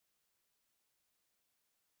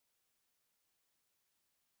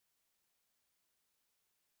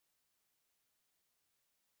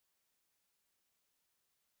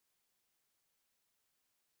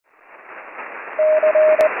I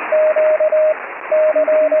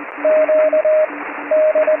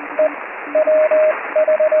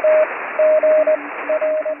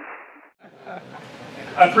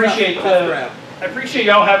appreciate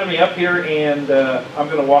y'all having me up here, and I'm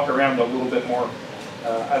going to walk around a little bit more.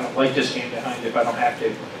 I don't like to stand behind if I don't have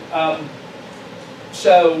to.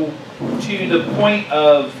 So, to the point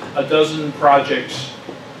of a dozen projects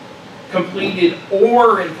completed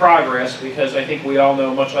or in progress, because I think we all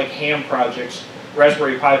know, much like ham projects,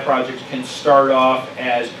 Raspberry Pi projects can start off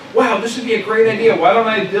as, wow, this would be a great idea, why don't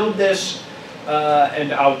I build this?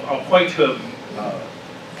 And I'll point to a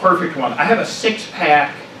perfect one. I have a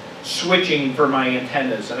 6-pack switching for my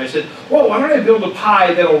antennas, and I said, well, why don't I build a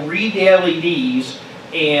Pi that'll read the LEDs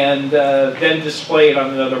and then display it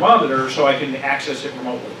on another monitor so I can access it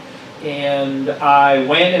remotely. And I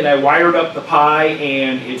went and I wired up the Pi,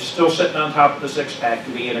 and it's still sitting on top of the 6-pack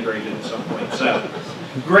to be integrated at some point. So,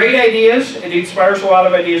 great ideas. It inspires a lot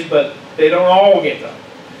of ideas, but they don't all get done.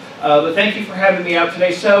 But thank you for having me out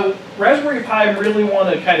today. So, Raspberry Pi, I really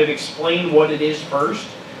want to kind of explain what it is first,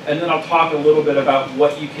 and then I'll talk a little bit about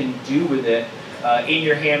what you can do with it in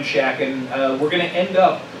your ham shack. And we're going to end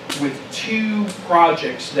up with 2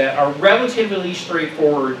 projects that are relatively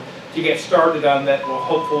straightforward to get started on, that will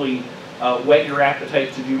hopefully whet your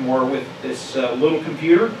appetite to do more with this little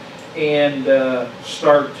computer and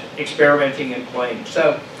start experimenting and playing.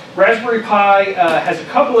 So Raspberry Pi has a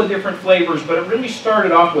couple of different flavors, but it really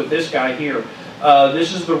started off with this guy here.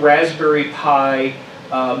 This is the Raspberry Pi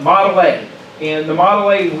Model A. And the Model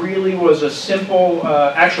A really was a simple,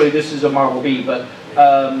 actually this is a Model B, but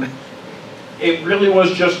it really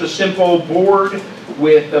was just a simple board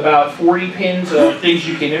with about 40 pins of things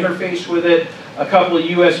you can interface with it, a couple of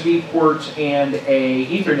USB ports, and a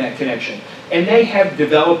Ethernet connection. And they have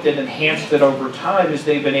developed and enhanced it over time as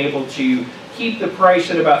they've been able to keep the price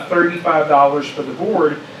at about $35 for the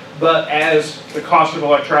board, but as the cost of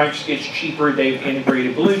electronics gets cheaper, they've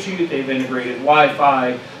integrated Bluetooth, they've integrated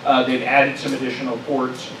Wi-Fi, they've added some additional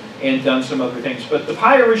ports and done some other things. But the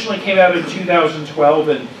Pi originally came out in 2012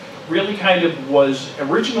 and really kind of was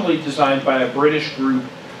originally designed by a British group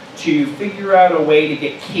to figure out a way to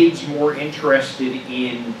get kids more interested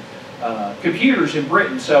in computers in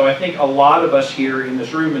Britain. So I think a lot of us here in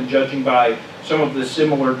this room, and judging by some of the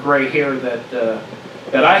similar gray hair that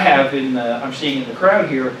I have I'm seeing in the crowd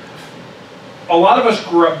here, a lot of us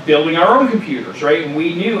grew up building our own computers, right? And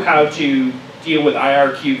we knew how to deal with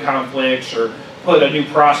IRQ conflicts or put a new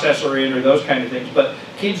processor in or those kind of things. But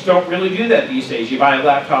kids don't really do that these days. You buy a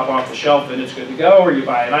laptop off the shelf and it's good to go, or you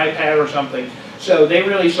buy an iPad or something. So they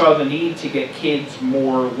really saw the need to get kids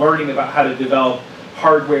more learning about how to develop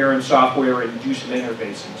hardware and software and do some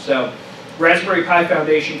interfacing. So Raspberry Pi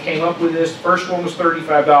Foundation came up with this. First one was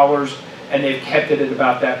 $35, and they've kept it at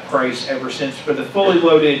about that price ever since for the fully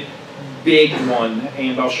loaded big one,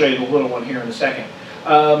 and I'll show you the little one here in a second.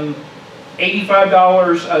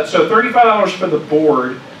 $85, so $35 for the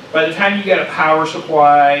board. By the time you get a power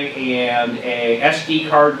supply and a SD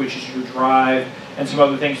card, which is your drive, and some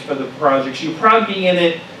other things for the projects, you'll probably be in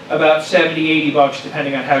it about 70, 80 bucks,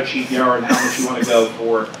 depending on how cheap you are and how much you want to go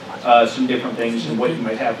for some different things and what you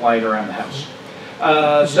might have lying around the house.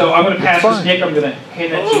 So I'm going to pass this, Nick. I'm going to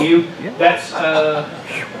hand that to you. That's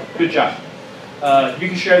good job. You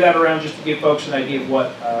can share that around just to give folks an idea of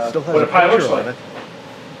what a Pi looks like.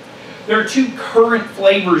 There are 2 current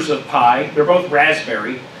flavors of Pi. They're both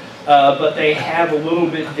raspberry, but they have a little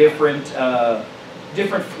bit different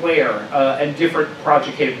different flair and different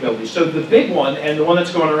project capabilities. So the big one, and the one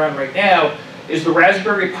that's going around right now, is the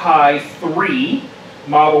Raspberry Pi 3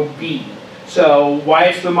 Model B. So why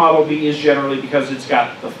it's the Model B is generally because it's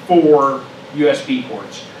got the 4 USB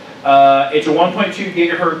ports. It's a 1.2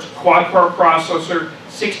 gigahertz quad-core processor,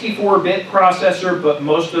 64-bit processor, but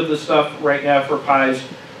most of the stuff right now for Pis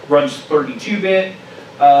runs 32-bit.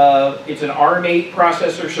 It's an ARM8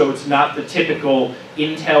 processor, so it's not the typical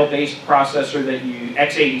Intel-based processor that you,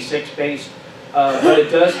 x86-based, but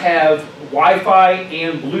it does have Wi-Fi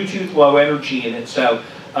and Bluetooth low energy in it, so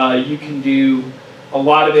you can do a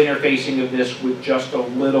lot of interfacing of this with just a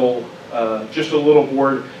little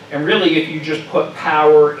board. And really, if you just put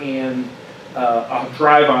power and a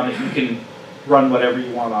drive on it, you can run whatever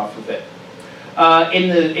you want off of it. In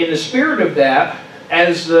the spirit of that,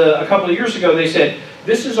 as a couple of years ago, they said,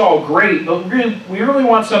 this is all great, but we really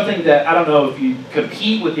want something that, I don't know if you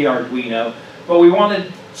compete with the Arduino, but we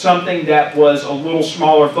wanted something that was a little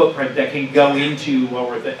smaller footprint that can go into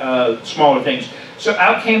smaller things. So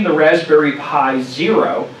out came the Raspberry Pi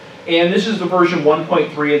Zero, and this is the version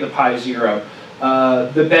 1.3 of the Pi Zero.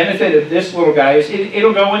 The benefit of this little guy is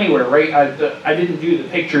it'll go anywhere, right? I didn't do the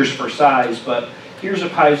pictures for size, but here's a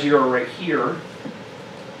Pi Zero right here.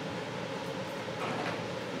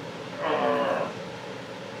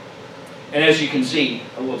 And as you can see,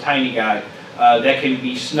 a little tiny guy that can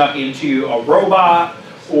be snuck into a robot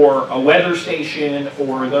or a weather station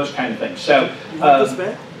or those kind of things. So, you want this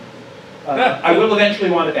back? I will eventually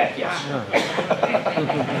want it back, yes.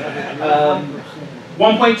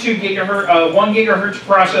 1.2 gigahertz, 1 gigahertz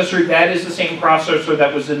processor. That is the same processor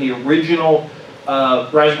that was in the original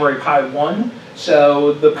Raspberry Pi 1.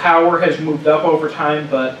 So the power has moved up over time,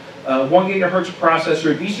 but 1 gigahertz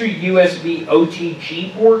processor. These are USB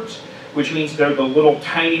OTG ports, which means they're the little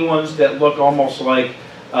tiny ones that look almost like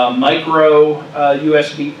micro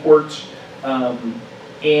USB ports.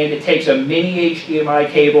 And it takes a mini HDMI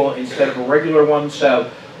cable instead of a regular one.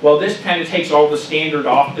 So while this kind of takes all the standard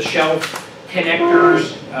off-the-shelf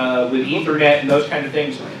connectors with Ethernet and those kind of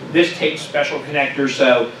things, this takes special connectors.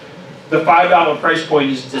 So the $5 price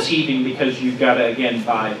point is deceiving because you've got to, again,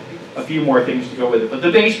 buy a few more things to go with it. But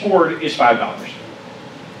the base board is $5.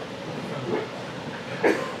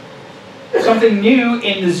 Something new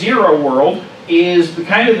in the Zero world is the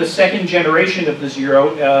kind of the second generation of the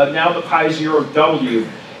Zero. Now the Pi Zero W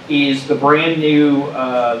is the brand new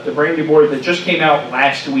board that just came out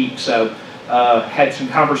last week. So had some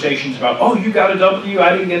conversations about, oh, you got a W,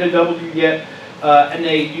 I didn't get a W yet. And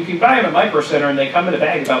you can buy them at Micro Center and they come in a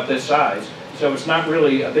bag about this size. So it's not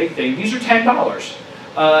really a big thing. These are $10.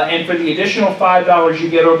 And for the additional $5 you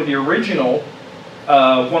get over the original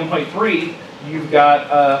 1.3, you've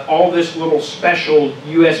got all this little special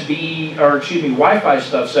USB, or excuse me, Wi-Fi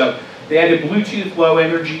stuff. So they added Bluetooth Low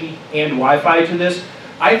Energy and Wi-Fi to this.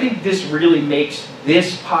 I think this really makes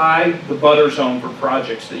this Pi the butter zone for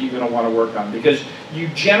projects that you're going to want to work on, because you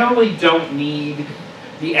generally don't need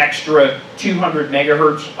the extra 200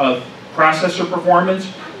 megahertz of processor performance.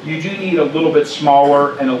 You do need a little bit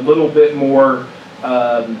smaller and a little bit more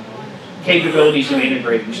capabilities of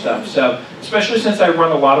integrating stuff. So, especially since I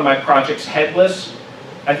run a lot of my projects headless,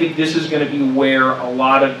 I think this is going to be where a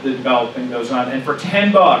lot of the development goes on. And for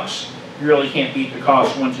 $10, you really can't beat the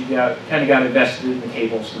cost once you kind of got invested in the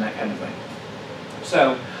cables and that kind of thing.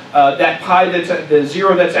 So, that Pi the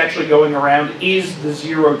Zero that's actually going around is the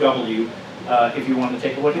Zero W, if you want to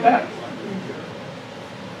take a look at that.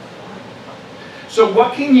 So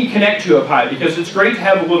what can you connect to a Pi? Because it's great to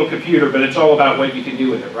have a little computer, but it's all about what you can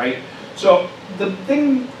do with it, right? So the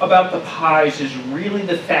thing about the Pis is really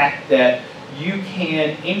the fact that you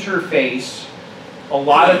can interface a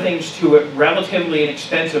lot of things to it relatively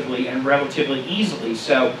inexpensively and relatively easily.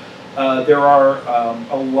 So there are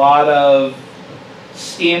a lot of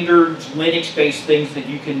standard Linux-based things that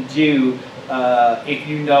you can do if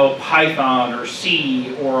you know Python or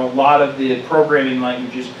C or a lot of the programming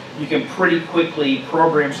languages. You can pretty quickly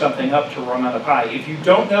program something up to run on a Pi. If you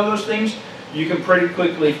don't know those things, you can pretty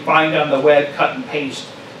quickly find on the web, cut and paste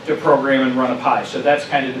to program and run a Pi. So that's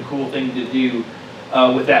kind of the cool thing to do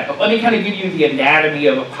with that. But let me kind of give you the anatomy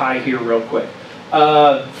of a Pi here real quick.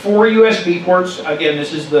 4 USB ports. Again,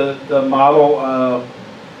 this is the Model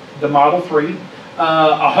 3.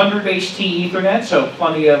 100 HT Ethernet, so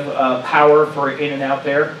plenty of power for in and out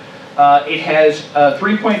there. It has a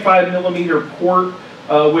 3.5 millimeter port,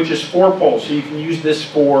 which is 4 poles. So you can use this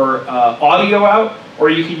for audio out, or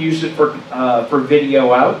you can use it for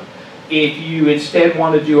video out. If you instead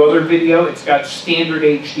want to do other video, it's got standard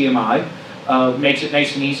HDMI. Makes it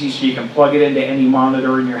nice and easy so you can plug it into any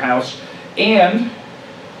monitor in your house. And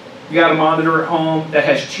you got a monitor at home that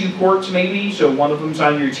has 2 ports maybe, so one of them's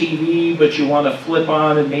on your TV, but you want to flip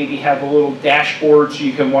on and maybe have a little dashboard so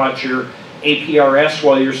you can watch your APRS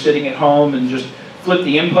while you're sitting at home and just flip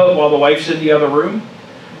the input while the wife's in the other room.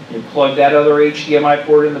 You plug that other HDMI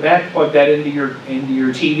port in the back, plug that into your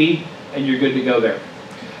TV, and you're good to go there.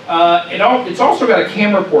 It's also got a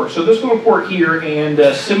camera port. So this little port here,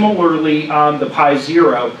 and similarly on the Pi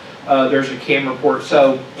Zero, there's a camera port.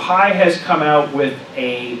 So Pi has come out with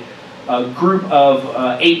a group of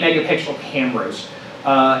 8 megapixel cameras,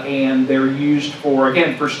 and they're used for,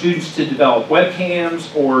 again, for students to develop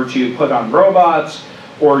webcams or to put on robots,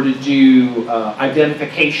 or to do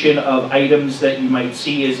identification of items that you might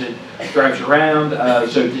see as it drives around,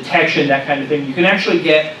 so detection, that kind of thing. You can actually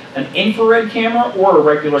get an infrared camera or a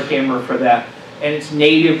regular camera for that, and it's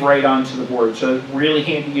native right onto the board, so it's really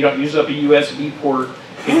handy. You don't use up a USB port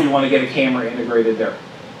if you want to get a camera integrated there.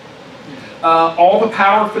 All the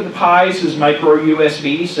power for the Pis is micro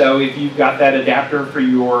USB, so if you've got that adapter for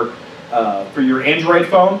your Android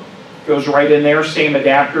phone, goes right in there, same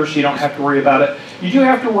adapter, so you don't have to worry about it. You do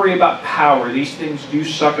have to worry about power. These things do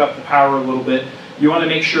suck up the power a little bit. You want to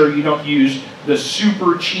make sure you don't use the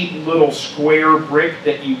super cheap little square brick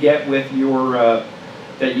that you get with your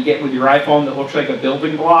that you get with your iPhone that looks like a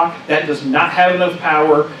building block. That does not have enough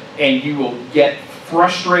power, and you will get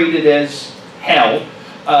frustrated as hell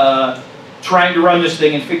trying to run this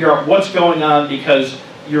thing and figure out what's going on because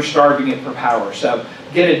you're starving it for power. So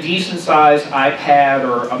get a decent size iPad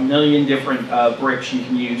or a million different bricks you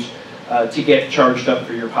can use to get charged up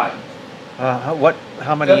for your Pi.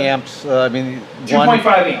 How many amps? I mean, 2.5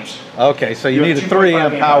 amps. Okay, so you need a 3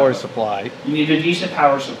 amp power supply. You need a decent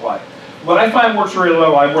power supply. What I find works really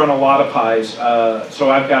well, I run a lot of Pis, so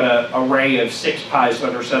I've got an array of 6 Pis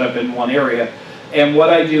that are set up in one area. And what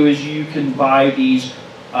I do is you can buy these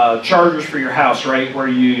chargers for your house, right, where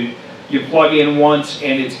you plug in once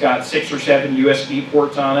and it's got 6 or 7 USB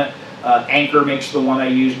ports on it. Anchor makes the one I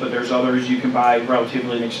use, but there's others you can buy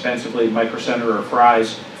relatively inexpensively, Micro Center or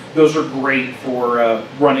Fry's. Those are great for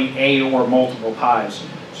running a or multiple Pis,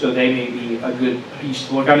 so they may be a good piece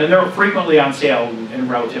to look on, and they're frequently on sale and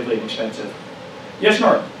relatively inexpensive. Yes,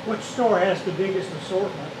 Nora? Which store has the biggest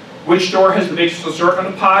assortment? Which store has the biggest assortment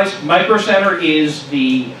of Pis? Micro Center is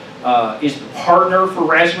the partner for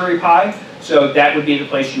Raspberry Pi, so that would be the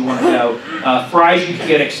place you want to go. Fry's, you can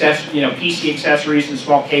get PC accessories and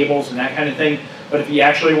small cables and that kind of thing, but if you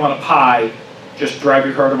actually want a Pi, just drive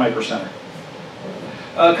your car to Micro Center.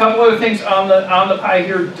 A couple other things on the Pi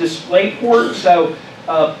here, display port. So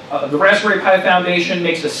the Raspberry Pi Foundation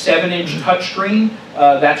makes a 7-inch touchscreen.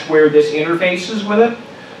 That's where this interfaces with it.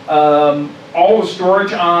 All the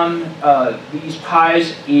storage on these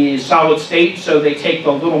Pis is solid state, so they take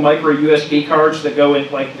the little micro USB cards that go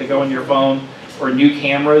in your phone or new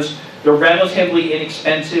cameras. They're relatively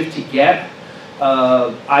inexpensive to get.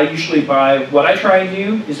 I usually buy, what I try and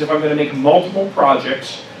do is if I'm going to make multiple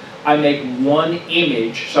projects, I make one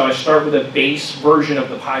image, so I start with a base version of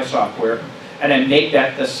the Pi software, and I make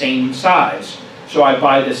that the same size. So I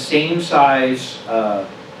buy the same size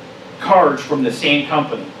cards from the same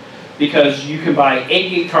company, because you can buy 8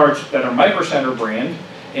 gig cards that are Micro Center brand,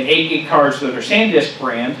 and 8 gig cards that are SanDisk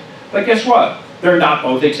brand, but guess what? They're not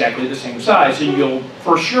both exactly the same size, and you'll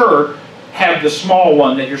for sure have the small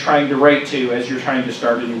one that you're trying to write to as you're trying to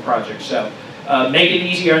start a new project. So make it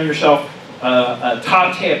easy on yourself. A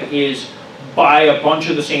top tip is buy a bunch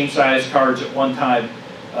of the same size cards at one time,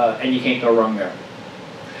 and you can't go wrong there.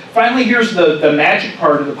 Finally, here's the magic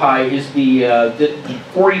part of the Pi is the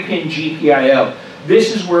 40-pin GPIO.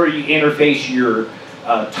 This is where you interface your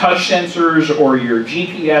touch sensors or your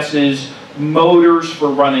GPSs, motors for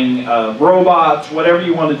running robots, whatever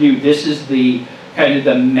you want to do. This is the kind of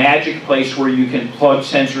the magic place where you can plug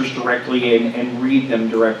sensors directly in and read them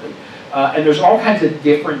directly. And there's all kinds of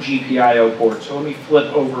different GPIO ports. So let me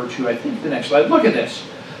flip over to, I think, the next slide. Look at this.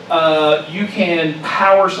 You can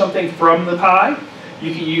power something from the Pi.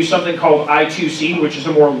 You can use something called I2C, which is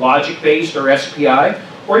a more logic-based, or SPI,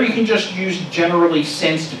 or you can just use generally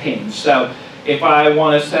sensed pins. So if I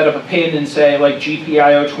want to set up a pin and say, like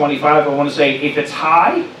GPIO 25, I want to say, if it's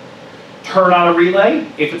high, turn on a relay.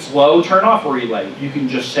 If it's low, turn off a relay. You can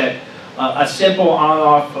just set a simple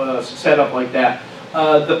on-off setup like that.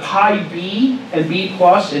 The Pi B and B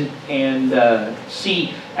Plus and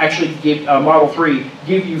C actually give, Model 3,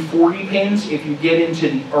 give you 40 pins. If you get into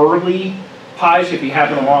the early Pis, if you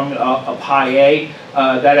have it along a Pi A,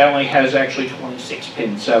 that only has actually 26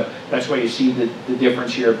 pins. So that's why you see the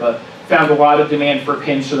difference here. But found a lot of demand for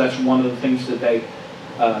pins, so that's one of the things that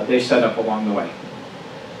they set up along the way.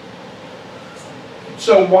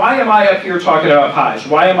 So why am I up here talking about Pis?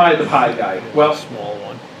 Why am I the Pi guy? Well, small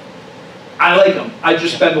one. I like them. I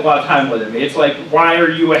just spend a lot of time with them. It's like, why are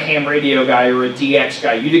you a ham radio guy or a DX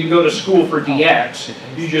guy? You didn't go to school for DX.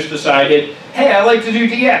 You just decided, hey, I like to do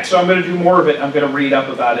DX, so I'm going to do more of it. I'm going to read up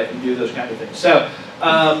about it and do those kind of things. So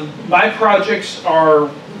my projects are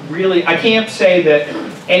really, I can't say that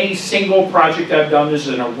any single project I've done is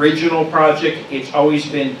an original project. It's always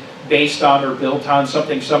been based on or built on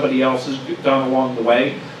something somebody else has done along the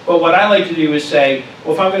way. But what I like to do is say,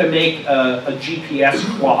 well, if I'm going to make a GPS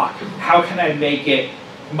clock, how can I make it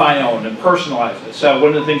my own and personalize it? So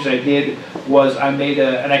one of the things I did was I made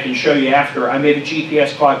and I can show you after, I made a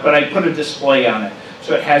GPS clock, but I put a display on it.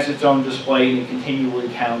 So it has its own display and it continually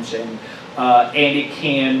counts, and it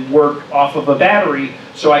can work off of a battery,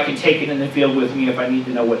 so I can take it in the field with me if I need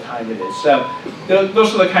to know what time it is. So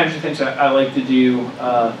those are the kinds of things I like to do,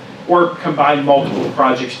 or combine multiple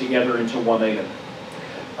projects together into one item.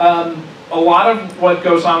 A lot of what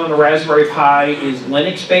goes on in the Raspberry Pi is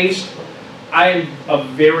Linux-based. I'm a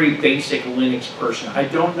very basic Linux person. I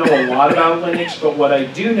don't know a lot about Linux, but what I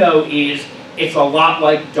do know is it's a lot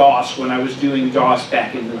like DOS when I was doing DOS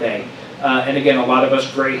back in the day. And again, a lot of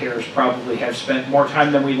us gray hairs probably have spent more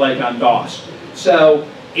time than we like on DOS. So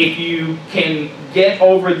if you can get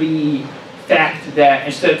over the fact that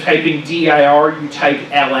instead of typing DIR, you type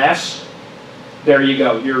LS, there you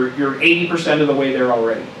go. You're 80% of the way there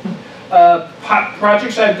already.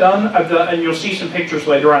 Projects I've done, and you'll see some pictures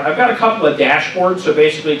later on. I've got a couple of dashboards, so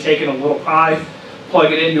basically taking a little Pi,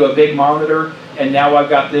 plug it into a big monitor, and now I've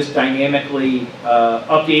got this dynamically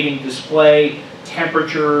updating display,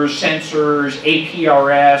 temperatures, sensors,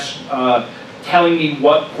 APRS, telling me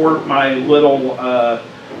what port my little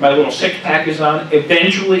 6-pack is on.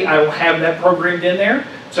 Eventually, I will have that programmed in there,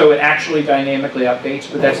 so it actually dynamically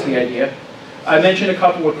updates, but that's the idea. I mentioned a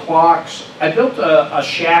couple of clocks. I built a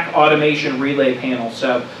shack automation relay panel,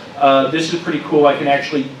 so this is pretty cool. I can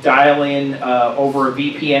actually dial in over a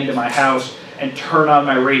VPN to my house and turn on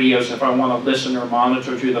my radios if I want to listen or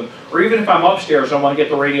monitor to them. Or even if I'm upstairs, I want to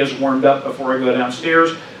get the radios warmed up before I go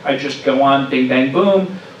downstairs. I just go on, bing, bang,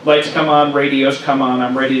 boom. Lights come on, radios come on.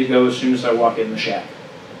 I'm ready to go as soon as I walk in the shack.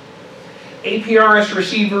 APRS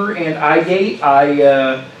receiver and iGate.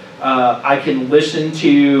 I can listen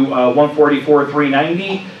to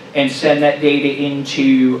 144.390 and send that data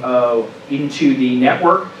into the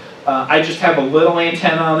network. I just have a little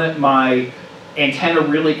antenna on it. My antenna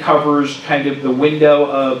really covers kind of the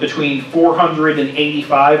window between 400 and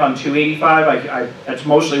 85 on 285. That's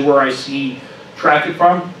mostly where I see traffic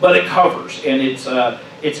from, but it covers, and it's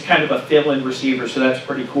kind of a fill-in receiver, so that's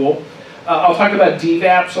pretty cool. I'll talk about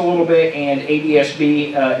DVAPs a little bit and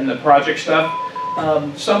ADSB in the project stuff.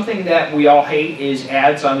 Something that we all hate is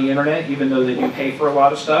ads on the internet, even though they do pay for a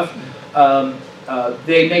lot of stuff.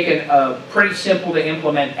 They make it pretty simple to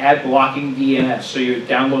implement ad blocking DNS. So you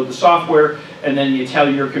download the software and then you tell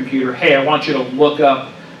your computer, hey, I want you to look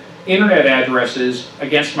up internet addresses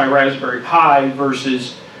against my Raspberry Pi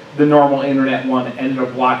versus the normal internet one, and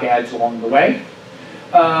it'll block ads along the way.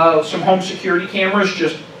 Some home security cameras,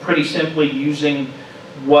 just pretty simply using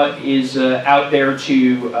what is out there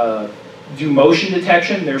to do motion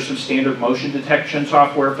detection. There's some standard motion detection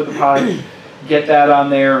software for the Pi. Get that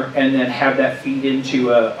on there and then have that feed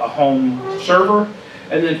into a home server.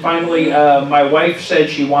 And then finally, my wife said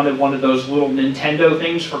she wanted one of those little Nintendo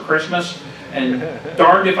things for Christmas, and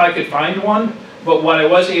darned if I could find one. But what I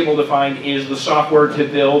was able to find is the software to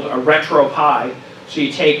build a retro Pi. So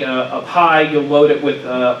you take a Pi, you load it with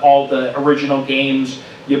all the original games,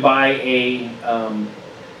 you buy a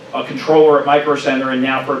controller at Micro Center, and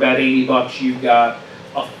now for about 80 bucks you've got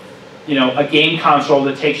a game console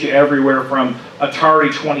that takes you everywhere from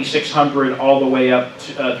Atari 2600 all the way up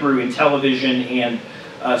through Intellivision and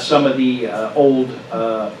some of the old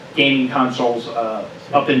gaming consoles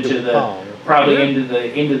up into the probably into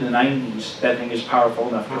the 90s. That thing is powerful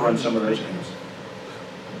enough to run some of those games.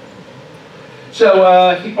 So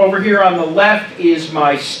over here on the left is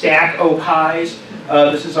my stack of Pis.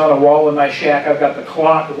 This is on a wall in my shack. I've got the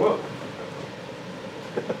clock. Whoa.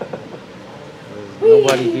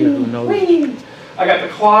 Nobody here who knows. I got the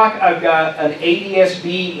clock. I've got an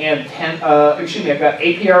ADSB and I've got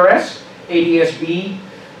APRS, ADSB,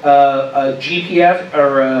 a GPS,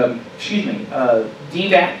 or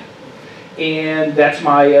DVAP, and that's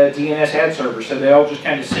my DNS ad server. So they all just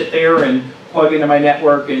kind of sit there and plug into my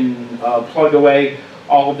network and plug away.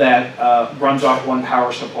 All of that runs off one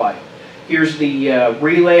power supply. Here's the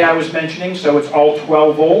relay I was mentioning. So it's all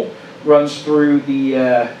 12 volt. Runs through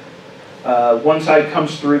the one side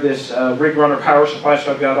comes through this rig runner power supply.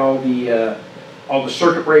 So I've got all the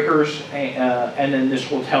circuit breakers, and then this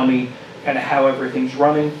will tell me kind of how everything's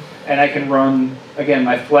running. And I can run, again,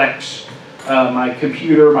 my flex, my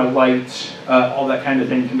computer, my lights, all that kind of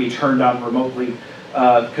thing can be turned on remotely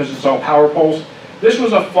because it's all power poles. This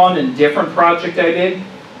was a fun and different project I did.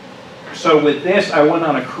 So with this, I went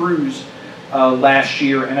on a cruise last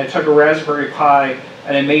year, and I took a Raspberry Pi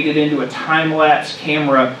and I made it into a time-lapse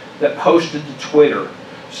camera that posted to Twitter.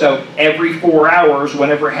 So every 4 hours,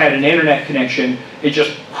 whenever it had an internet connection, it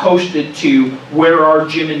just posted to "Where are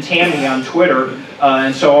Jim and Tammy" on Twitter,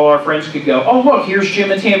 and so all our friends could go, "Oh look, here's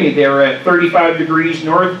Jim and Tammy. They're at 35 degrees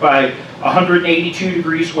north by 182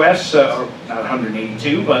 degreas west, or not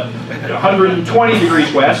 182, but 120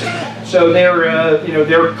 degrees west." So they're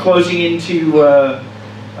they're closing into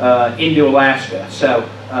Alaska. So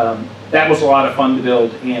that was a lot of fun to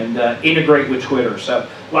build and integrate with Twitter. So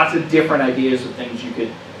lots of different ideas of things you could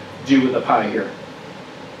do with a Pi here.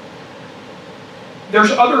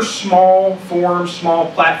 There's other small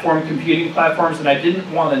platform computing platforms, and I didn't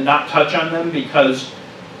want to not touch on them because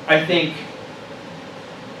I think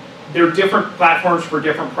they're different platforms for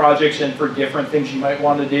different projects and for different things you might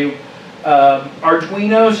want to do.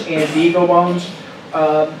 Arduinos and BeagleBones,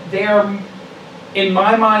 they are in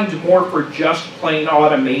my mind, more for just plain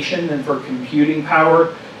automation than for computing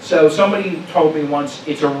power. So somebody told me once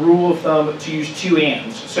it's a rule of thumb to use 2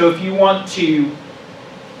 ands. So if you want to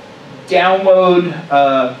download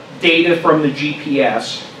data from the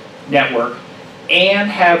GPS network and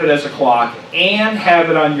have it as a clock and have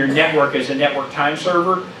it on your network as a network time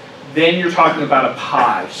server, then you're talking about a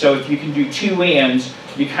Pi. So if you can do 2 ands,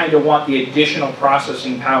 you kind of want the additional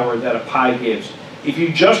processing power that a Pi gives. If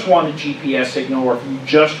you just want a GPS signal, or if you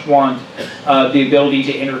just want the ability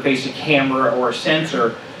to interface a camera or a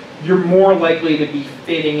sensor, you're more likely to be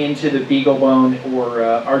fitting into the BeagleBone or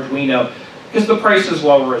Arduino, because the price is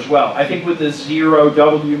lower as well. I think with the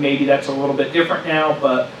 0W, maybe that's a little bit different now,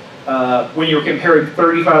 but when you're comparing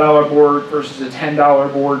 $35 board versus a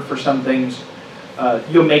 $10 board for some things,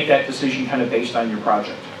 you'll make that decision kind of based on your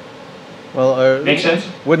project. Well, make sense?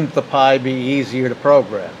 Wouldn't the Pi be easier to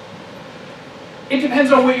program? It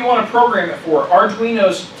depends on what you want to program it for.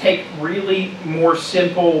 Arduinos take really more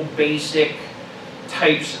simple, basic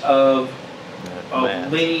types of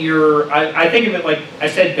linear. I think of it like, I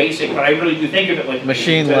said basic, but I really do think of it like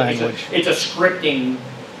machine language. It's a scripting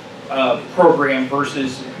program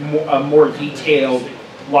versus a more detailed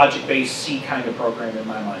logic-based C kind of program in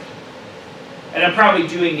my mind. And I'm probably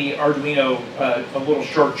doing the Arduino a little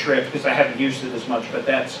short shrift because I haven't used it as much, but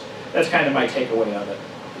that's kind of my takeaway of it.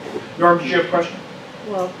 Norm, did you have a question?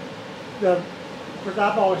 Well, because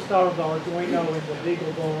I've always thought of the Arduino and the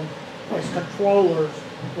BeagleBone as controllers.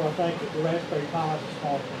 Well, I think the Raspberry Pi is a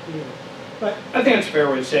small computer. But I think that's a fair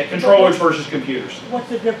way to say it. Controllers versus computers. What's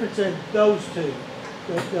the difference in those two?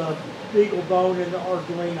 The BeagleBone and the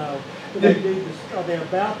Arduino? Are they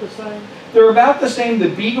about the same? They're about the same. The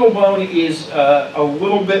BeagleBone is a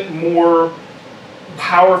little bit more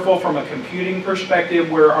powerful from a computing perspective,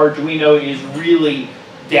 where Arduino is really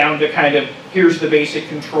down to kind of, here's the basic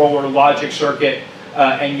controller logic circuit,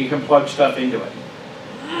 and you can plug stuff into it.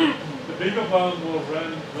 The BeagleBone will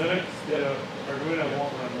run Linux, the Arduino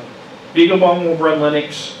won't run Linux. BeagleBone will run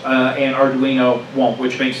Linux, and Arduino won't,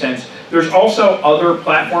 which makes sense. There's also other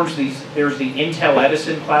platforms. There's the Intel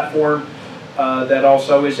Edison platform that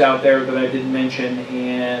also is out there that I didn't mention,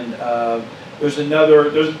 and there's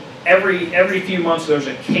another. Every few months there's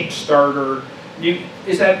a Kickstarter.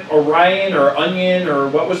 Is that Orion or Onion or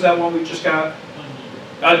what was that one we just got?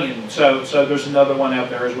 Onion. So there's another one out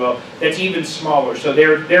there as well that's even smaller. So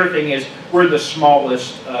their thing is, we're the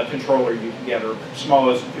smallest controller you can get, or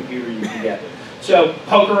smallest computer you can get. So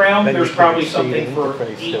poke around. There's probably something for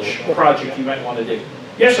each project you might want to do.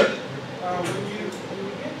 Yes, sir. When you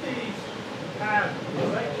get these Pi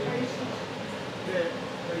select cases that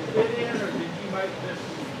they fit in, or did you make this?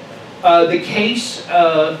 The case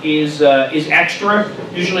is extra.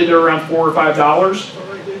 Usually they're around $4 or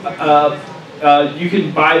 $5. You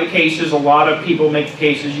can buy the cases. A lot of people make the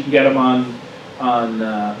cases. You can get them on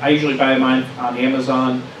I usually buy mine on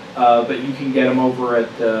Amazon, but you can get them over at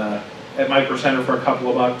Micro Center for a couple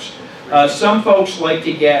of bucks. Some folks like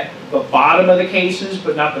to get the bottom of the cases,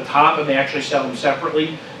 but not the top, and they actually sell them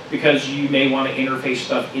separately because you may want to interface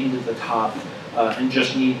stuff into the top and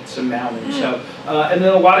just need some mounting. So, and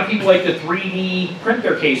then a lot of people like to 3D print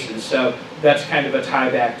their cases, so that's kind of a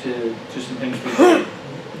tie back to some things we do.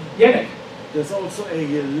 Yeah, Nick? There's also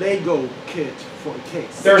a Lego kit for a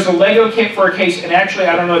case. There's a Lego kit for a case, and actually,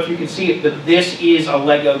 I don't know if you can see it, but this is a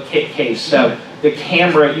Lego kit case. So the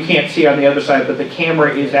camera, you can't see on the other side, but the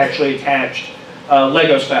camera is actually attached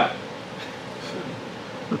Lego style.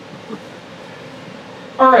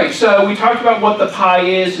 All right, so we talked about what the Pi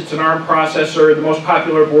is. It's an ARM processor. The most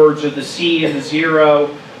popular boards are the C and the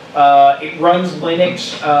 0. It runs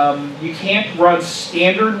Linux. You can't run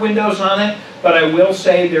standard Windows on it, but I will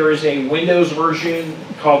say there is a Windows version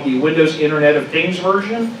called the Windows Internet of Things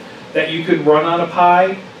version that you could run on a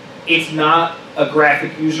Pi. It's not a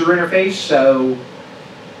graphic user interface, so,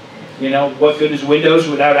 you know, what good is Windows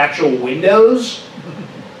without actual Windows?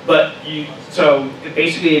 But so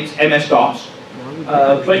basically it's MS-DOS.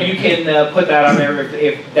 But you can put that on there.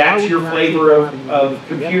 If that's your flavor of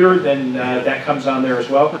computer, then that comes on there as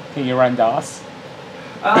well. Can you run DOS?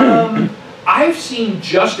 I've seen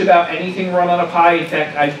just about anything run on a Pi. In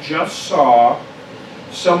fact, I just saw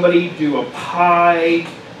somebody do a Pi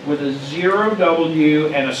with a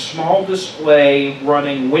 0W and a small display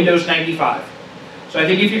running Windows 95. So I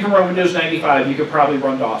think if you can run Windows 95, you could probably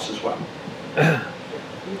run DOS as well.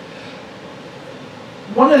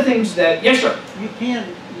 One of the things that, yes sir? You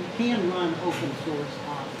can run open source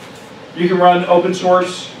Office. You can run open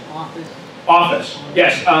source? Office,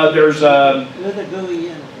 yes. There's with a GUI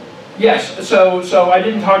interface. Yes, so I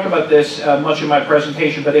didn't talk about this much in my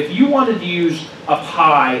presentation, but if you wanted to use a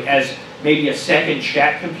Pi as maybe a second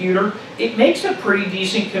shack computer, it makes a pretty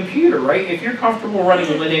decent computer, right? If you're comfortable running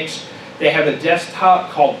Linux, they have a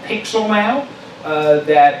desktop called Pixel now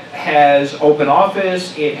that has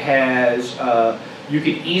OpenOffice. It has, you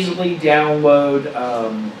can easily download,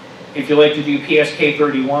 if you like to do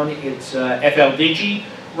PSK31, it's FLDigi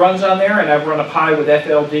runs on there, and I've run a Pi with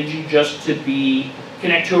FLDigi just to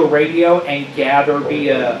connect to a radio and gather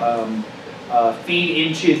via feed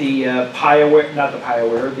into the PiAware, not the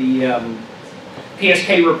PiAware, the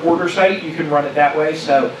PSK reporter site. You can run it that way.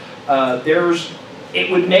 So it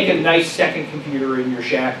would make a nice second computer in your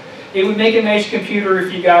shack. It would make a nice computer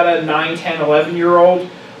if you got a 9, 10, 11-year-old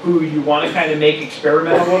who you want to kind of make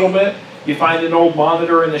experiment a little bit. You find an old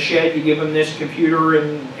monitor in the shed, you give them this computer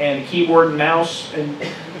and a keyboard and mouse, and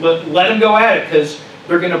let them go at it, because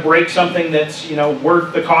they're going to break something that's, you know,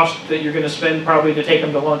 worth the cost that you're going to spend probably to take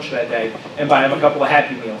them to lunch that day and buy them a couple of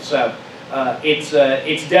Happy Meals. So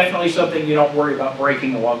it's definitely something you don't worry about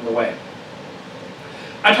breaking along the way.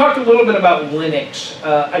 I talked a little bit about Linux.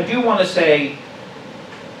 I do want to say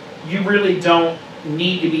you really don't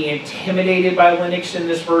need to be intimidated by Linux in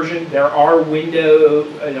this version. There are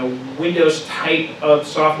Windows type of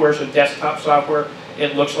software, so desktop software.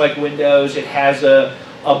 It looks like Windows. It has a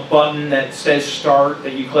button that says Start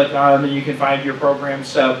that you click on and you can find your program.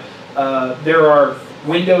 So there are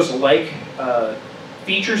Windows-like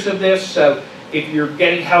features of this. So if you're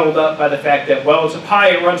getting held up by the fact that, well, it's a Pi,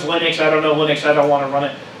 it runs Linux, I don't know Linux, I don't want to run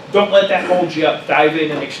it, don't let that hold you up. Dive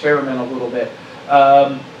in and experiment a little bit.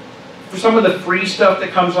 For some of the free stuff that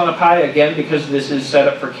comes on a Pi, again, because this is set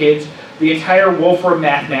up for kids, the entire Wolfram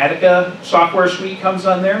Mathematica software suite comes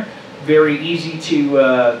on there. Very easy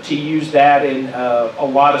to use that in a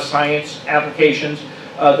lot of science applications.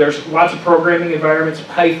 There's lots of programming environments.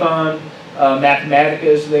 Python, Mathematica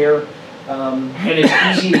is there, and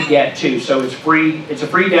it's easy to get too. So it's free. It's a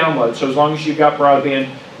free download. So as long as you've got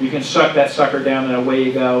broadband, you can suck that sucker down and away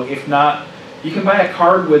you go. If not, you can buy a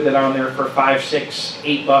card with it on there for $5,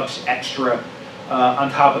 $6, $8 extra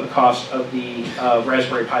on top of the cost of the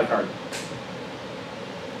Raspberry Pi card.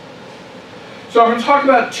 So I'm going to talk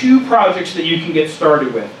about 2 projects that you can get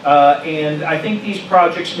started with. And I think these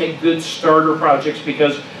projects make good starter projects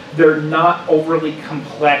because they're not overly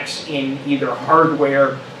complex in either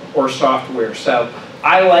hardware or software. So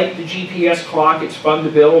I like the GPS clock. It's fun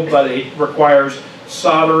to build, but it requires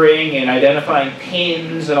soldering and identifying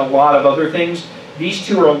pins and a lot of other things. These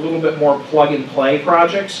 2 are a little bit more plug-and-play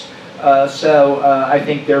projects. So I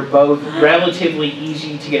think they're both relatively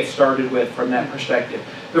easy to get started with from that perspective.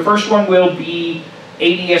 The first one will be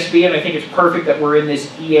ADSB, and I think it's perfect that we're in this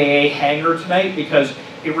EAA hangar tonight because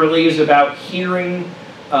it really is about hearing.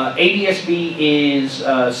 ADSB is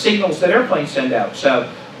signals that airplanes send out. So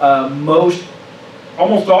almost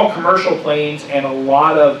all commercial planes and a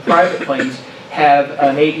lot of private planes have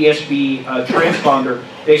an ADSB transponder.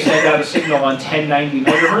 They send out a signal on 1090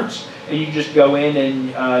 megahertz, and you just go in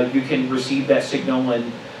and you can receive that signal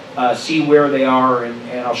and see where they are, and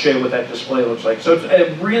I'll show you what that display looks like. So it's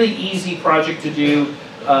a really easy project to do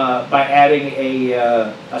by adding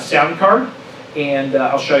a sound card, and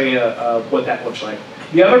I'll show you what that looks like.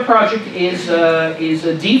 The other project is a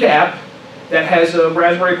DVAP that has a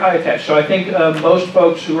Raspberry Pi attached. So I think most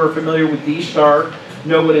folks who are familiar with D-Star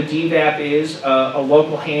know what a DVAP is. A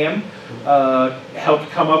local ham helped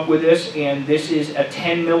come up with this, and this is a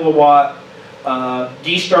 10 milliwatt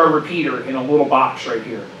D-Star repeater in a little box right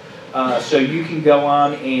here. So you can go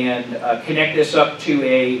on and connect this up to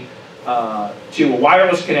a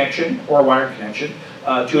wireless connection or a wired connection,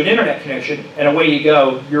 to an internet connection, and away you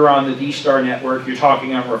go. You're on the D-Star network, you're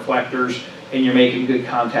talking on reflectors, and you're making good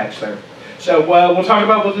contacts there. So we'll talk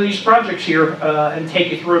about both of these projects here and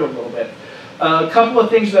take you through it a little bit. A couple of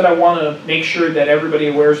things that I want to make sure that everybody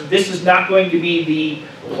aware is. This is not going to be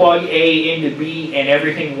the plug A into B and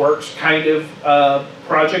everything works kind of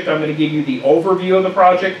project. I'm going to give you the overview of the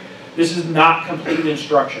project. This is not complete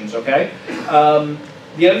instructions, okay?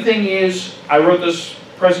 The other thing is, I wrote this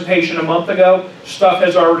presentation a month ago. Stuff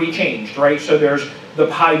has already changed, right? So there's the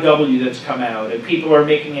Pi W that's come out, and people are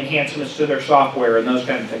making enhancements to their software and those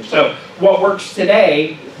kind of things. So what works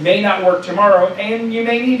today may not work tomorrow, and you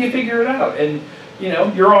may need to figure it out. And you know,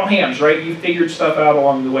 you're all hams, right? You've figured stuff out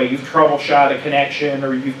along the way. You've troubleshot a connection,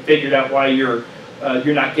 or you've figured out why you're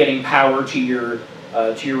not getting power to your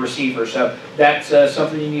receiver. So that's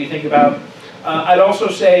something you need to think about. I'd also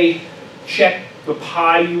say check the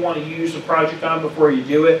Pi you want to use the project on before you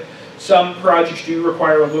do it. Some projects do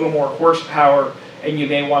require a little more horsepower, and you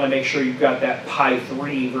may want to make sure you've got that Pi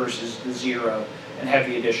 3 versus the 0 and have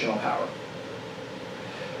the additional power.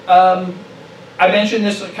 I mentioned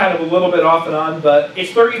this kind of a little bit off and on, but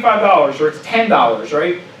it's $35 or it's $10,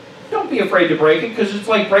 right? Don't be afraid to break it, because it's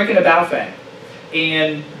like breaking a Baofeng.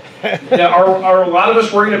 And you know, are a lot of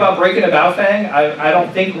us worried about breaking a Baofeng? I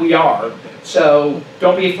don't think we are. So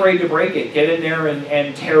don't be afraid to break it. Get in there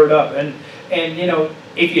and tear it up. And you know,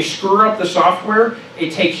 if you screw up the software,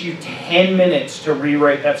 it takes you 10 minutes to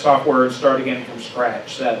rewrite that software and start again from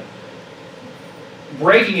scratch. So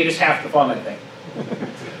breaking it is half the fun, I think.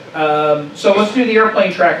 So let's do the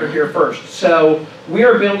airplane tracker here first. So we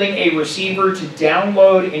are building a receiver to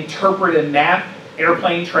download, interpret, and map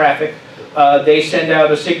airplane traffic. They send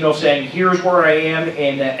out a signal saying, here's where I am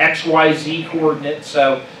in XYZ coordinates,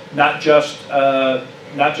 so not just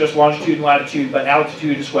longitude and latitude, but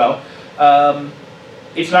altitude as well.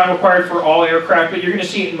 It's not required for all aircraft, but you're going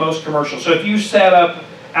to see it in most commercials. So if you sat up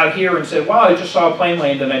out here and said, wow, I just saw a plane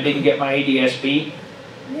land and I didn't get my ADS-B,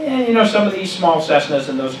 you know, some of these small Cessnas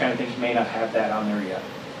and those kind of things may not have that on there yet.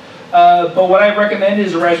 But what I recommend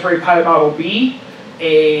is a Raspberry Pi Model B,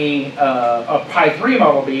 a Pi 3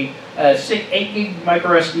 Model B, a 8 gig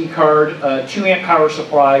micro SD card, a 2 amp power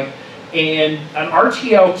supply, and an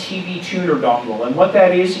RTL TV tuner dongle. And what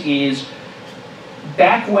that is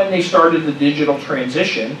back when they started the digital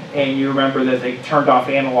transition, and you remember that they turned off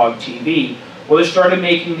analog TV, well, they started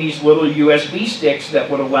making these little USB sticks that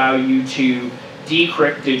would allow you to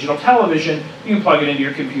decrypt digital television. You can plug it into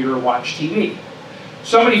your computer and watch TV.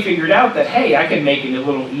 Somebody figured out that, hey, I can make it a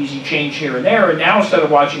little easy change here and there, and now instead of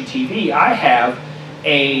watching TV, I have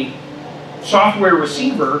a software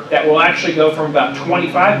receiver that will actually go from about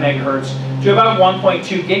 25 megahertz to about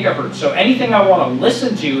 1.2 gigahertz. So anything I want to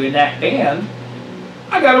listen to in that band,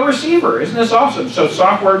 I got a receiver. Isn't this awesome? So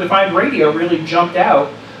software-defined radio really jumped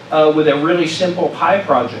out with a really simple Pi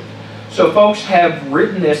project. So folks have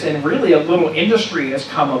written this, and really a little industry has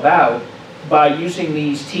come about by using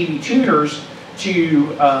these TV tuners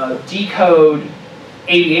to decode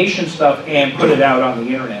aviation stuff and put it out on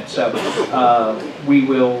the internet. So we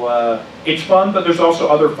will, it's fun, but there's also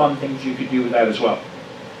other fun things you could do with that as well.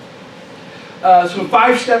 So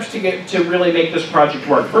 5 steps to really make this project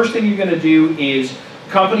work. First thing you're going to do is a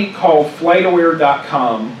company called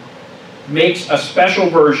FlightAware.com makes a special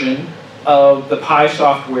version of the Pi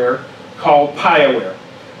software called PiAware.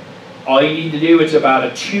 All you need to do is about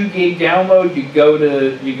a 2 gig download. You go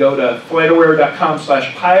to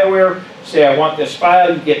FlightAware.com/PiAware, say I want this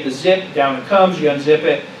file, you get the zip, down it comes, you unzip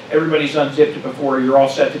it. Everybody's unzipped it before, you're all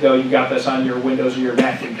set to go. You got this on your Windows or your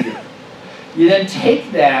Mac computer. You then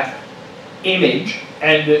take that image,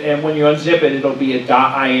 and when you unzip it, it'll be a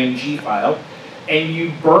 .img file, and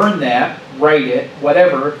you burn that, write it,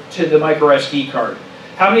 whatever, to the micro SD card.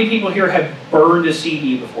 How many people here have burned a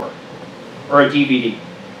CD before? Or a DVD?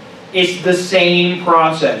 It's the same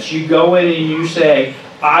process. You go in and you say,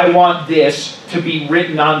 I want this to be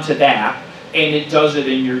written onto that, and it does it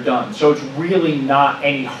and you're done. So it's really not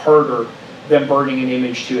any harder than burning an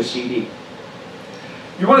image to a CD.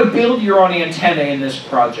 You want to build your own antenna in this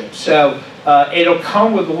project. So it'll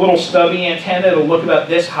come with a little stubby antenna. It'll look about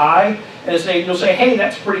this high, and you'll say, hey,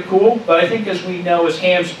 that's pretty cool, but I think, as we know as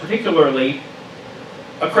hams particularly,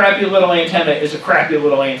 a crappy little antenna is a crappy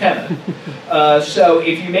little antenna. So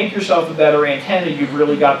if you make yourself a better antenna, you've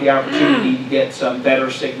really got the opportunity to get some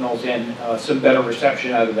better signals and some better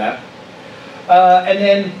reception out of that. And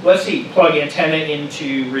then, let's see, plug antenna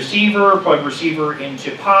into receiver, plug receiver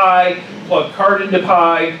into Pi, plug card into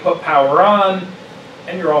Pi, put power on,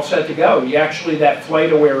 and you're all set to go. That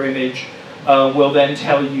FlightAware image will then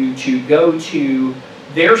tell you to go to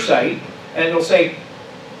their site, and it'll say,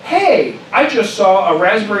 hey, I just saw a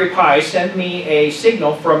Raspberry Pi send me a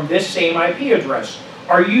signal from this same IP address.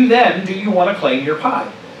 Are you them? Do you want to claim your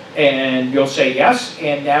Pi? And you'll say yes,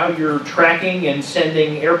 and now you're tracking and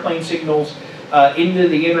sending airplane signals into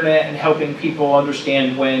the internet and helping people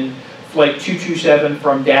understand when Flight 227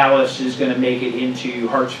 from Dallas is going to make it into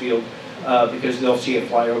Hartsfield because they'll see it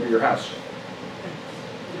fly over your house.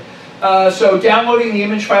 So downloading the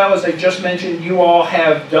image file, as I just mentioned, you all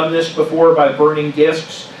have done this before by burning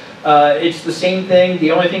disks. It's the same thing.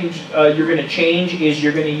 The only thing you're going to change is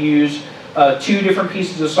you're going to use 2 different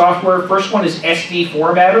pieces of software. First one is SD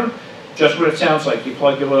Formatter, just what it sounds like. You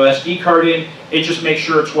plug your little SD card in, it just makes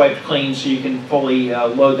sure it's wiped clean so you can fully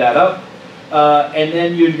load that up. And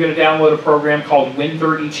then you're going to download a program called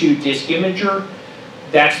Win32 Disk Imager.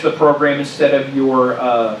 That's the program instead of your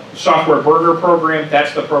software burner program.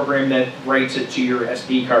 That's the program that writes it to your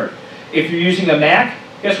SD card. If you're using a Mac,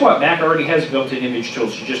 guess what? Mac already has built-in image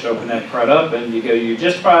tools. You just open that crud up and you go to your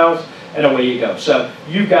disk files and away you go. So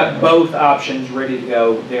you've got both options ready to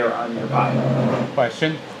go there on your Pi.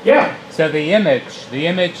 Question. Yeah. So the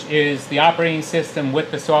image is the operating system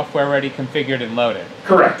with the software already configured and loaded.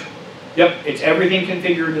 Correct. Yep, it's everything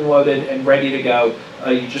configured and loaded and ready to go.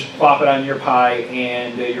 You just plop it on your Pi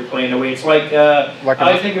and you're playing away. It's like,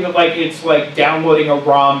 I think of it like it's like downloading a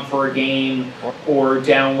ROM for a game or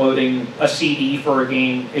downloading a CD for a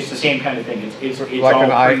game. It's the same kind of thing. It's like all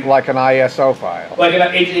like an ISO file. Like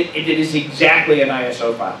it is exactly an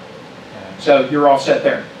ISO file. So you're all set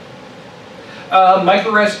there.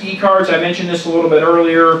 Micro SD cards, I mentioned this a little bit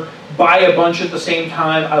earlier. Buy a bunch at the same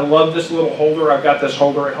time. I love this little holder. I've got this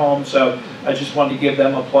holder at home, so I just wanted to give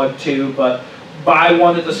them a plug too. But buy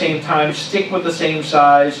one at the same time, stick with the same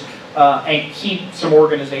size, and keep some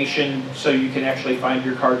organization so you can actually find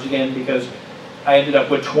your cards again, because I ended up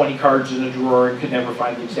with 20 cards in a drawer and could never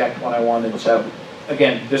find the exact one I wanted. So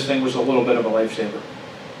again, this thing was a little bit of a lifesaver.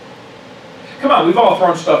 Come on, we've all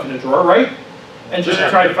thrown stuff in a drawer, right? And just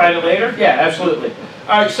try to find it later? Yeah, absolutely.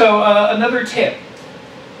 All right, so another tip.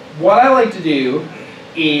 What I like to do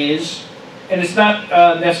is, and it's not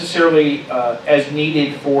necessarily as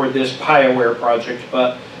needed for this PiAware project,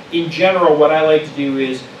 but in general, what I like to do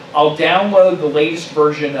is I'll download the latest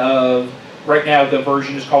version of, right now the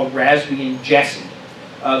version is called Raspberry and Jessie,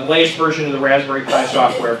 the latest version of the Raspberry Pi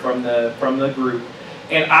software from the group,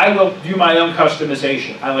 and I will do my own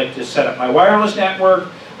customization. I like to set up my wireless network.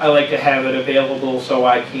 I like to have it available so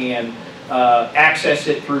I can access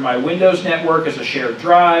it through my Windows network as a shared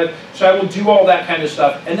drive. So I will do all that kind of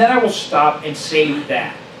stuff, and then I will stop and save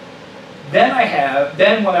that.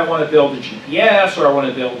 Then when I want to build a GPS, or I want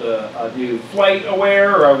to build a new flight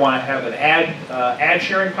aware, or I want to have an ad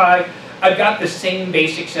sharing Pi, I've got the same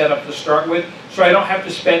basic setup to start with, so I don't have to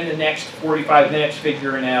spend the next 45 minutes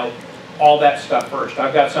figuring out all that stuff first.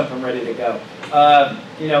 I've got something ready to go.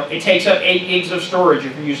 You know, it takes up 8 gigs of storage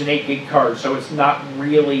if you're using 8 gig cards, so it's not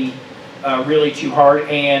really too hard,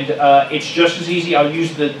 and it's just as easy. I'll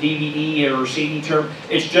use the DVD or CD term.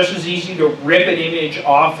 It's just as easy to rip an image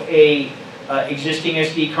off a existing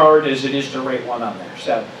SD card as it is to write one on there.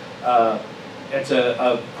 So that's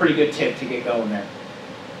a pretty good tip to get going there.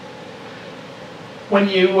 When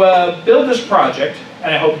you build this project,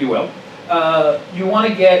 and I hope you will, you want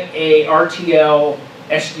to get a RTL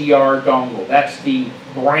SDR dongle. That's the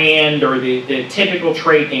brand or the typical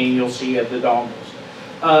trade name you'll see of the dongles.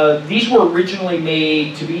 These were originally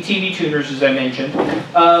made to be TV tuners, as I mentioned,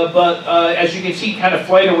 but as you can see, kind of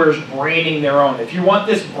FlightAware is branding their own. If you want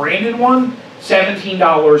this branded one,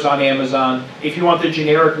 $17 on Amazon. If you want the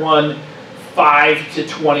generic one, $5 to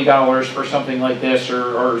 $20 for something like this,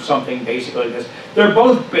 or something basically like this. They're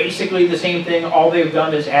both basically the same thing. All they've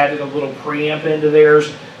done is added a little preamp into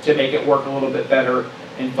theirs to make it work a little bit better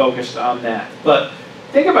and focused on that. But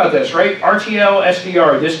think about this, right? RTL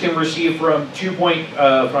SDR. This can receive from 25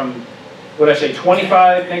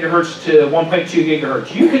 megahertz to 1.2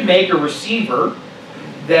 gigahertz. You could make a receiver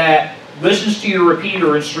that listens to your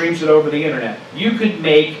repeater and streams it over the internet. You could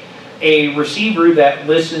make a receiver that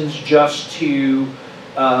listens just to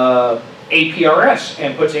APRS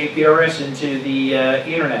and puts APRS into the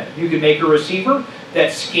internet. You can make a receiver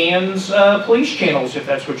that scans police channels if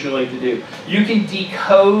that's what you like to do. You can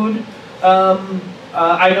decode,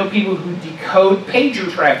 I know people who decode pager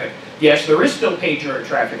traffic. Yes, there is still pager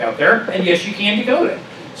traffic out there, and yes, you can decode it.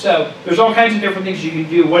 So there's all kinds of different things you can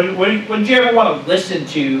do. What did you ever want to listen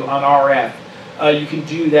to on RF? You can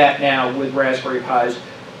do that now with Raspberry Pis.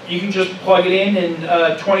 You can just plug it in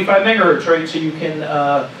and 25 megahertz, right? So you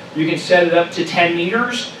can set it up to 10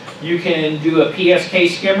 meters. You can do a PSK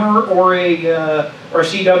skimmer or a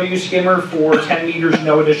CW skimmer for 10 meters,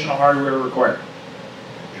 no additional hardware required.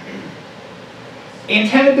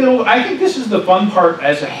 Antenna build, I think this is the fun part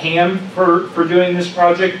as a ham for doing this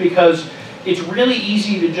project, because it's really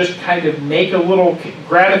easy to just kind of make a little,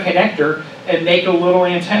 grab a connector and make a little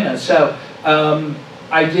antenna. So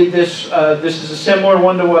I did this, this is a similar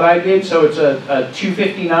one to what I did, so it's a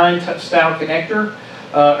 259 style connector,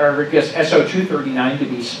 or I guess SO239 to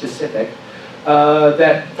be specific,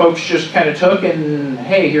 that folks just kind of took and,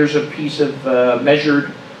 hey, here's a piece of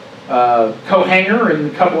measured coat hanger and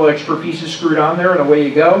a couple of extra pieces screwed on there, and away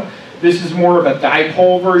you go. This is more of a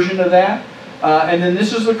dipole version of that. And then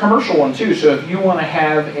this is the commercial one too, so if you want to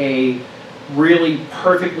have a really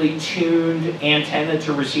perfectly tuned antenna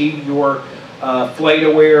to receive your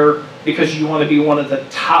FlightAware, because you want to be one of the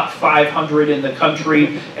top 500 in the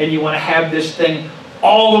country, and you want to have this thing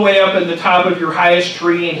all the way up in the top of your highest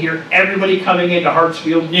tree and hear everybody coming into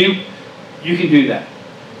Hartsfield, Newt, you can do that.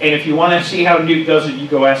 And if you want to see how Newt does it, you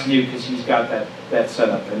go ask Newt, because he's got that set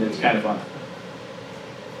up, and it's kind of fun.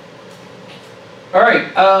 All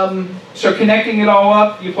right, so connecting it all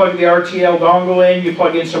up, you plug the RTL dongle in, you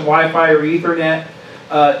plug in some Wi-Fi or Ethernet.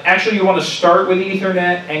 Actually, you want to start with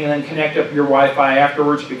Ethernet and then connect up your Wi-Fi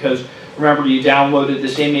afterwards, because remember, you downloaded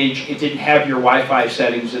this image, it didn't have your Wi-Fi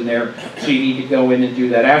settings in there, so you need to go in and do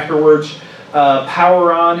that afterwards.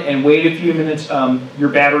 Power on and wait a few minutes. Your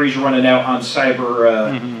battery's running out on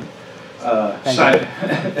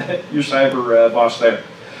your cyber boss there.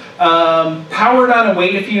 Power it on and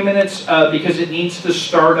wait a few minutes because it needs to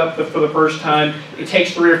start up for the first time. It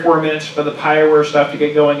takes 3 or 4 minutes for the Piaware stuff to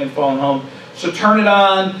get going and phone home. So turn it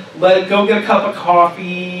on, let it go get a cup of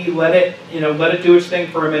coffee, let it do its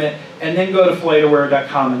thing for a minute, and then go to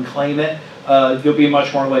flightaware.com and claim it. You'll be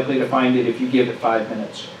much more likely to find it if you give it 5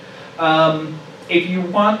 minutes. If you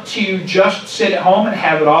want to just sit at home and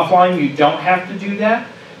have it offline, you don't have to do that.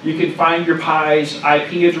 You can find your Pi's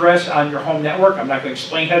IP address on your home network. I'm not going to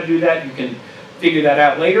explain how to do that. You can figure that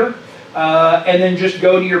out later. And then just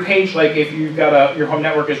go to your page, like if you've got your home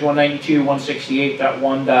network is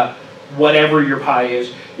 192.168.1. Whatever your Pi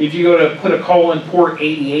is. If you go to put a colon port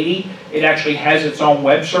 8080, it actually has its own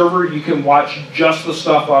web server. You can watch just the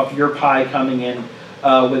stuff off your Pi coming in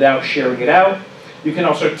without sharing it out. You can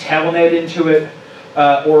also telnet into it,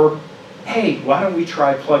 or hey, why don't we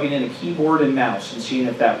try plugging in a keyboard and mouse and seeing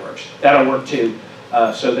if that works. That'll work too.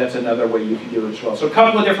 So that's another way you can do it as well. So a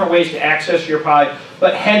couple of different ways to access your Pi,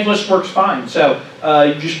 but headless works fine. So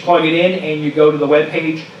you just plug it in and you go to the web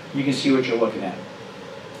page, you can see what you're looking at.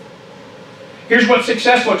 Here's what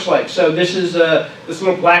success looks like. So this is this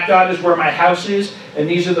little black dot is where my house is, and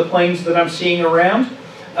these are the planes that I'm seeing around.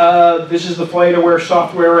 This is the FlightAware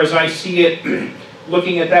software as I see it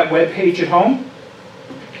looking at that web page at home.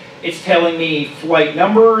 It's telling me flight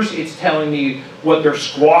numbers, it's telling me what they're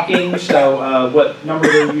squawking, so what number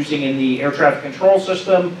they're using in the air traffic control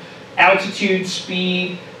system, altitude,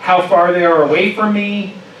 speed, how far they are away from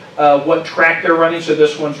me, what track they're running. So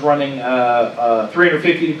this one's running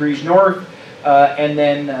 350 degrees north. And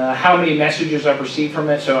then how many messages I've received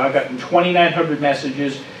from it. So I've gotten 2,900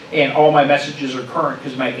 messages, and all my messages are current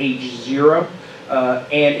because my age is 0.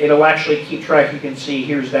 And it'll actually keep track. You can see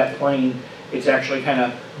here's that plane. It's actually kind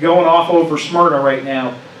of going off over Smyrna right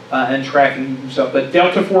now and tracking stuff. But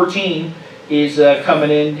Delta 14 is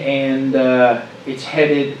coming in, and it's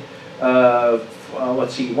headed,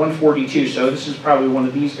 let's see, 142. So this is probably one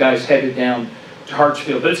of these guys headed down to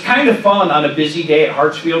Hartsfield. But it's kind of fun on a busy day at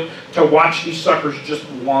Hartsfield to watch these suckers just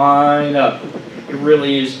line up. It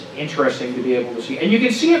really is interesting to be able to see. And you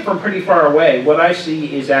can see it from pretty far away. What I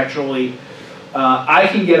see is actually, I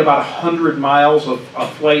can get about 100 miles of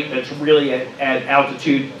flight that's really at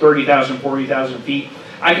altitude 30,000, 40,000 feet.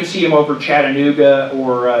 I can see them over Chattanooga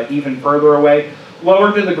or even further away.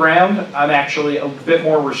 Lower to the ground, I'm actually a bit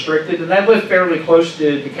more restricted. And I live fairly close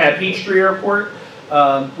to DeKalb Peachtree Airport,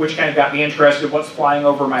 which kind of got me interested in what's flying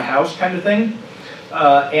over my house kind of thing.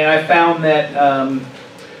 And I found that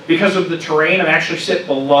because of the terrain, I'm actually sit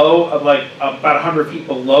below, like about 100 feet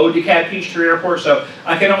below DeKalb Peachtree Airport, so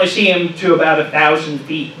I can only see them to about 1,000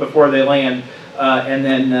 feet before they land, and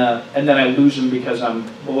then I lose them because I'm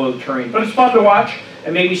below the terrain. But it's fun to watch,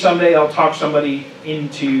 and maybe someday I'll talk somebody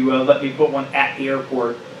into let me put one at the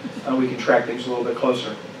airport, and we can track things a little bit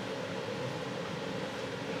closer.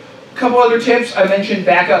 A couple other tips. I mentioned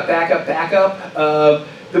backup, backup, backup.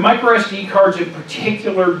 The micro SD cards in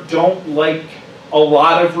particular don't like a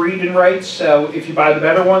lot of read and writes, so if you buy the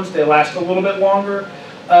better ones, they last a little bit longer.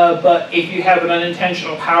 But if you have an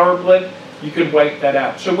unintentional power blip, you can wipe that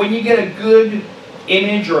out. So when you get a good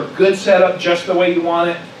image or a good setup just the way you want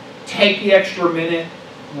it, take the extra minute,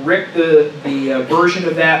 rip the version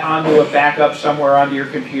of that onto a backup somewhere onto your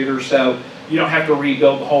computer so you don't have to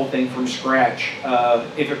rebuild the whole thing from scratch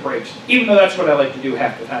if it breaks. Even though that's what I like to do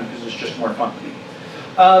half the time because it's just more fun.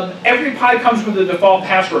 Every Pi comes with a default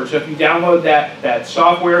password, so if you download that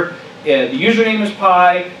software, the username is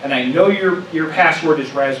Pi, and I know your password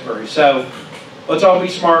is Raspberry. So let's all be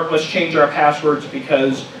smart, let's change our passwords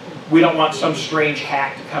because we don't want some strange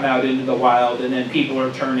hack to come out into the wild and then people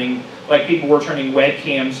are turning, like people were turning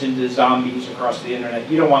webcams into zombies across the internet.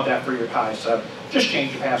 You don't want that for your Pi, so just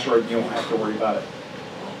change your password and you won't have to worry about it.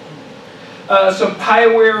 Some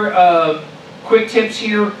Piaware quick tips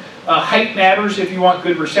here. Height matters if you want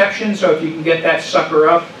good reception, so if you can get that sucker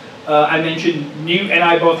up. I mentioned Newt and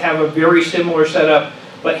I both have a very similar setup,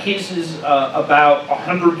 but his is about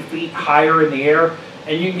 100 feet higher in the air,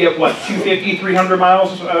 and you can get, what, 250, 300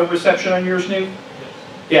 miles of reception on yours, Newt?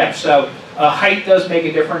 Yeah, so height does make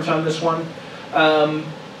a difference on this one.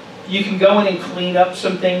 You can go in and clean up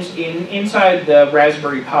some things. Inside the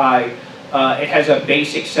Raspberry Pi, it has a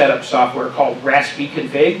basic setup software called Raspy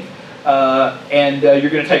Config. You're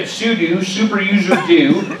going to type sudo super user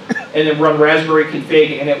do, and then run raspberry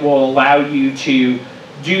config, and it will allow you to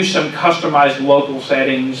do some customized local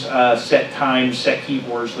settings, set times, set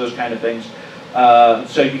keyboards, those kind of things.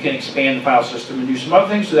 So you can expand the file system and do some other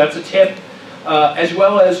things. So that's a tip. As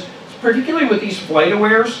well as, particularly with these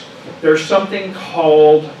FlightAwares, there's something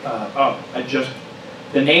called,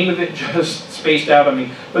 the name of it just spaced out on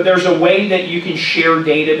me, but there's a way that you can share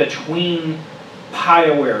data between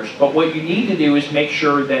PiAwares. But what you need to do is make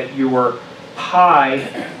sure that your Pi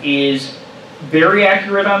is very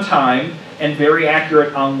accurate on time and very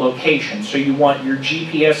accurate on location. So you want your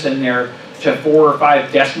GPS in there to 4 or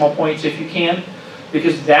 5 decimal points if you can,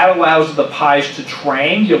 because that allows the Pis to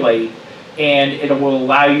triangulate, and it will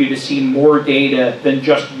allow you to see more data than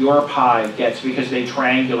just your Pi gets, because they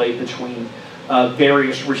triangulate between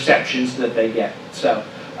various receptions that they get. So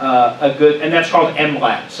and that's called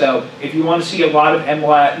MLAT. So if you want to see a lot of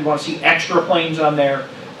MLAT, you want to see extra planes on there,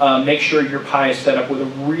 make sure your Pi is set up with a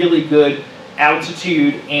really good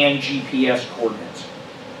altitude and GPS coordinates.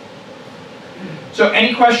 So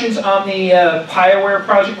any questions on the PiAware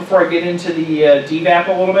project before I get into the DVAP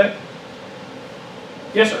a little bit?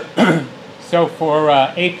 Yes, sir. So for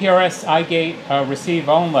APRS iGate receive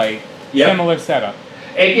only, similar setup.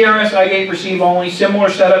 APRS iGate receive only, similar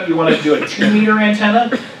setup. You want to do a 2-meter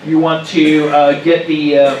antenna. You want to get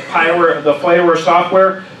the PiAware, the FlightAware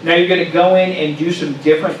software. Now you're going to go in and do some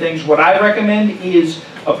different things. What I recommend is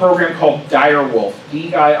a program called Direwolf,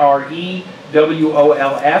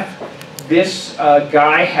 DIREWOLF. This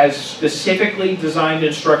guy has specifically designed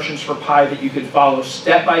instructions for Pi that you can follow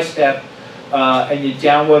step by step, and you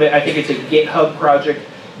download it. I think it's a GitHub project.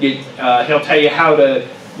 He'll tell you how to,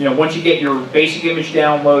 once you get your basic image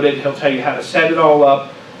downloaded, he'll tell you how to set it all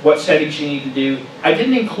up, what settings you need to do. I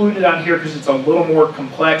didn't include it on here because it's a little more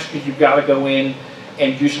complex, because you've got to go in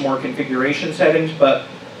and do some more configuration settings, but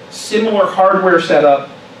similar hardware setup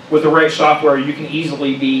with the right software, you can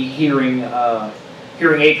easily be hearing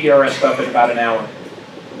APRS stuff in about an hour.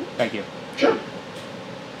 Thank you. Sure.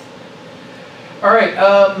 All right.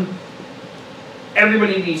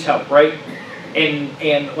 Everybody needs help, right?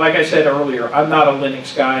 And like I said earlier, I'm not a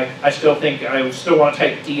Linux guy. I still want to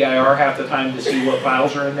type dir half the time to see what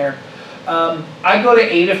files are in there. I go to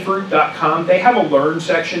adafruit.com. They have a learn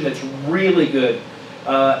section that's really good.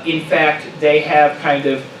 In fact, they have kind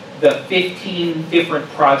of the 15 different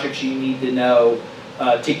projects you need to know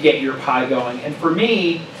to get your Pi going. And for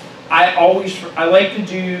me, I like to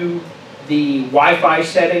do the Wi-Fi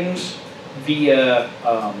settings via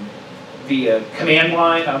command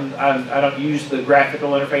line. I don't use the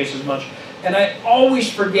graphical interface as much, and I always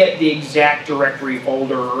forget the exact directory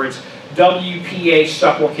folder, or it's WPA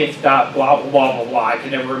supplicant dot blah blah blah blah blah. I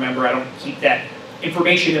can never remember. I don't keep that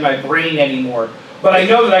information in my brain anymore. But I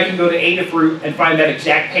know that I can go to Adafruit and find that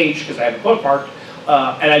exact page because I have it bookmarked,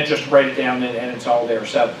 and I just write it down and it's all there.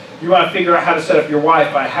 So you want to figure out how to set up your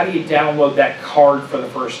Wi-Fi. How do you download that card for the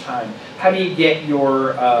first time? How do you get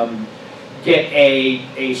your get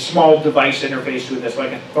a small device interface with this,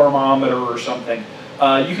 like a thermometer or something?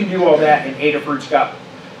 You can do all that, and Adafruit's got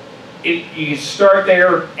it. You start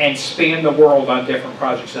there and span the world on different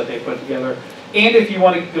projects that they put together. And if you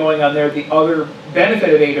want to get going on there, the other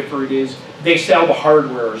benefit of Adafruit is they sell the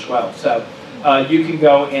hardware as well. So you can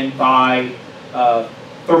go and buy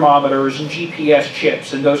thermometers and GPS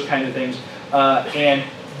chips and those kind of things. And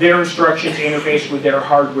their instructions interface with their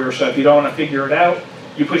hardware. So if you don't want to figure it out,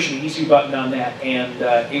 you push the easy button on that, and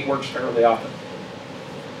it works fairly often.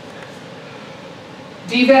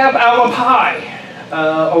 DVAP a la Pi.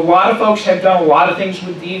 A lot of folks have done a lot of things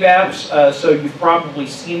with DVAPs, so you've probably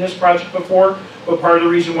seen this project before, but part of the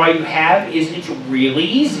reason why you have is it's really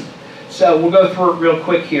easy. So we'll go through it real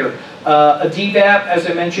quick here. A DVAP, as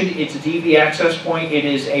I mentioned, it's a DV access point. It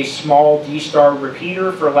is a small D-star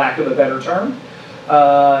repeater, for lack of a better term.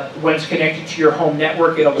 When it's connected to your home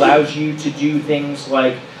network, it allows you to do things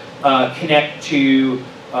like connect to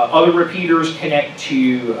other repeaters, connect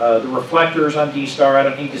to the reflectors on D-star. I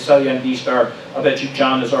don't need to sell you on D-star. I'll bet you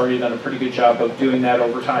John has already done a pretty good job of doing that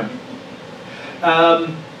over time.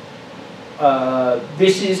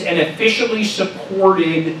 This is an officially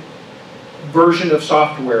supported version of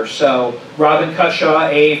software. So Robin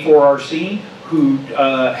Cutshaw, AA4RC, who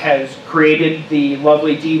has created the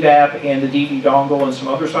lovely DVAP and the DV dongle and some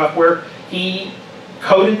other software, he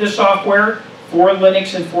coded the software for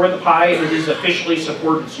Linux and for the Pi. It is officially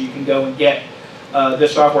supported, so you can go and get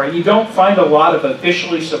this software. And you don't find a lot of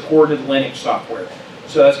officially supported Linux software.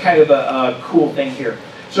 So that's kind of a cool thing here.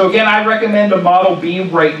 So again, I recommend a Model B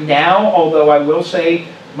right now, although I will say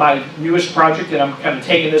My newest project, and I'm kind of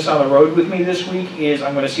taking this on the road with me this week, is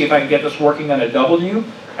I'm going to see if I can get this working on a W.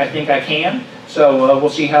 I think I can, so we'll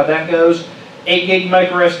see how that goes. 8 gig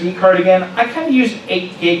micro SD card again. I kind of use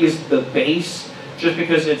 8 gig as the base, just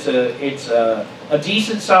because it's a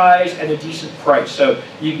decent size and a decent price. So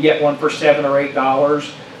you can get one for $7 or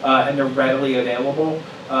 $8, and they're readily available,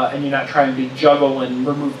 and you're not trying to juggle and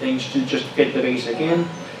remove things to just fit the basic in.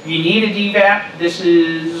 You need a DVAP. This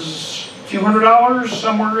is $200,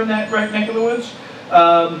 somewhere in that right neck of the woods.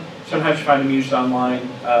 Sometimes you find them used online.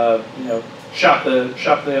 You know, shop the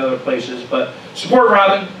other places, but support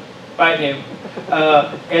Robin. Buy it new.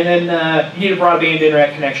 And then you need a broadband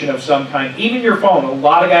internet connection of some kind. Even your phone. A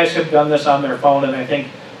lot of guys have done this on their phone, and I think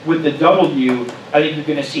with the W, I think you're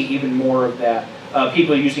going to see even more of that.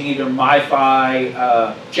 People are using either MiFi,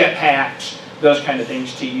 jetpacks, those kind of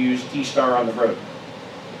things to use D-Star on the road.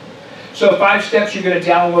 So 5 steps: you're going to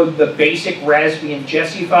download the basic Raspbian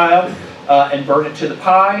Jessie file and burn it to the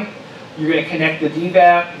Pi. You're going to connect the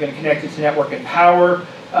DVAP. You're going to connect it to network and power.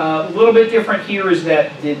 A little bit different here is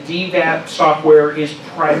that the DVAP software is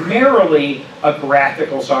primarily a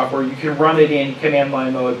graphical software. You can run it in command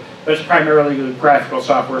line mode, but it's primarily the graphical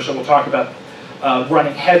software. So we'll talk about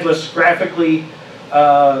running headless graphically,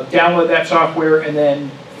 download that software, and then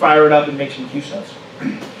fire it up and make some QSUBs.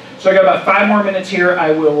 So I got about 5 more minutes here.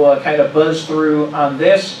 I will kind of buzz through on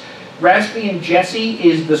this. Raspbian Jessie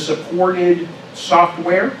is the supported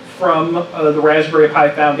software from the Raspberry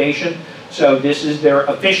Pi Foundation. So this is their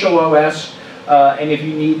official OS, and if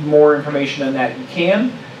you need more information on that, you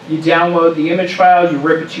can. You download the image file, you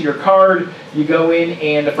rip it to your card, you go in,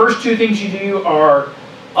 and the first 2 things you do are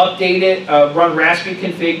update it, run raspi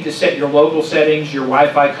config to set your local settings, your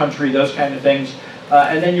Wi-Fi country, those kind of things,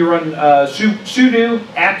 and then you run sudo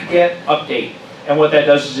apt-get update. And what that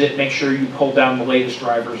does is it makes sure you pull down the latest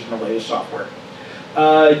drivers and the latest software.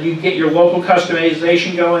 You get your local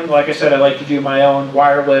customization going. Like I said, I like to do my own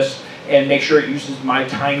wireless and make sure it uses my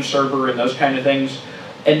time server and those kind of things.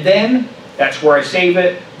 And then that's where I save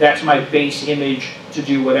it. That's my base image to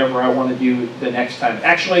do whatever I want to do the next time.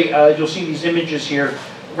 Actually, you'll see these images here.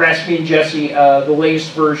 Raspbian Jessie, the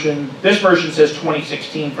latest version, this version says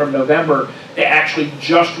 2016 from November. They actually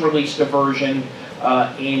just released a version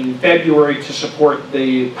in February to support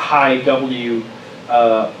the Pi W.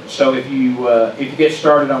 So if you get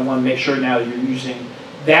started on one, make sure now you're using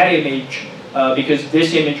that image, because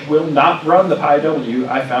this image will not run the Pi W,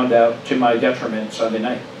 I found out to my detriment Sunday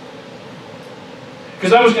night.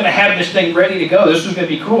 Because I was going to have this thing ready to go. This was going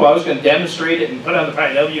to be cool. I was going to demonstrate it and put on the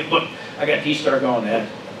Pi W. Look, I got D-Star going. It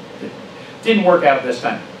didn't work out this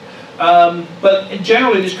time. But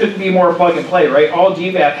generally, this couldn't be more plug and play, right? All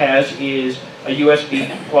DVAP has is a USB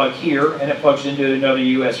plug here, and it plugs into another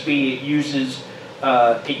USB. It uses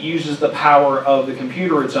the power of the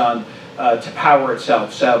computer it's on to power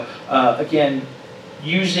itself. So again,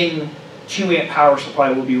 using 2 amp power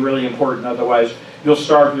supply will be really important. Otherwise, you'll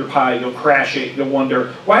starve your Pi, you'll crash it, you'll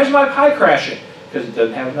wonder, why is my Pi crashing? Because it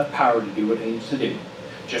doesn't have enough power to do what it needs to do.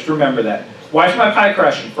 Just remember that. Why is my Pi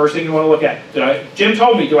crashing? First thing you want to look at. Jim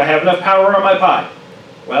told me, do I have enough power on my Pi?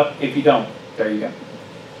 Well, if you don't, there you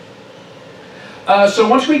go. So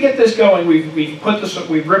once we get this going, we've ripped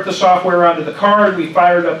the software onto the card, we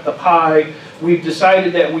fired up the Pi, we've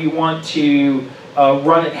decided that we want to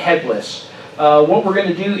run it headless. What we're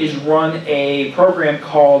going to do is run a program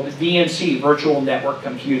called VNC, Virtual Network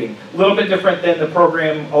Computing. A little bit different than the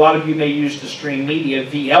program a lot of you may use to stream media,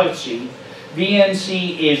 VLC.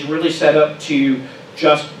 VNC is really set up to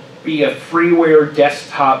just be a freeware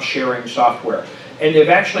desktop sharing software. And they've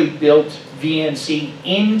actually built VNC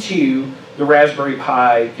into the Raspberry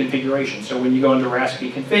Pi configuration. So when you go into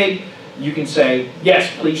raspi config, you can say,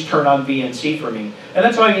 yes, please turn on VNC for me. And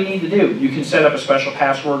that's all you need to do. You can set up a special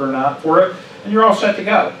password or not for it, and you're all set to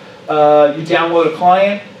go. You download a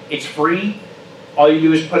client, it's free. All you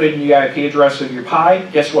do is put in the IP address of your Pi.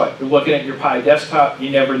 Guess what? You're looking at your Pi desktop. You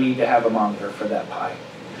never need to have a monitor for that Pi.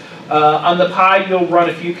 On the Pi, you'll run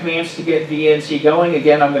a few commands to get VNC going.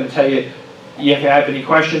 Again, I'm going to tell you, if you have any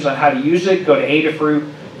questions on how to use it, go to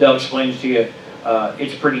Adafruit. They'll explain it to you.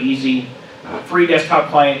 It's pretty easy. Free desktop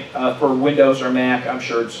client for Windows or Mac. I'm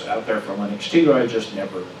sure it's out there for Linux too. I just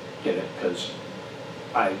never get it because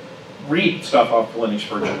I read stuff off Linux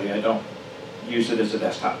virtually. I don't use it as a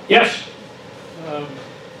desktop. Yes?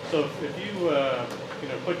 So if you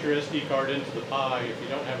put your SD card into the Pi, if you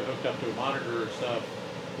don't have it hooked up to a monitor or stuff,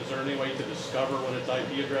 is there any way to discover what its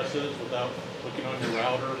IP address is without looking on your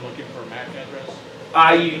router and looking for a MAC address?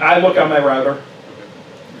 I look on my router.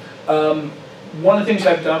 Okay. One of the things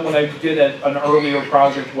I've done when I did an earlier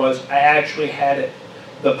project was I actually had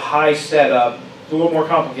the Pi set up It's a little more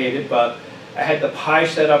complicated, but I had the Pi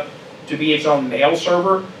set up to be its own mail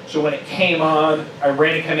server. So when it came on, I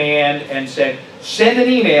ran a command and said, send an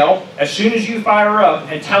email as soon as you fire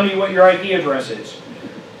up and tell me what your IP address is.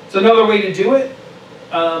 It's another way to do it.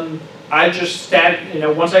 I just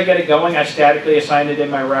once I get it going, I statically assign it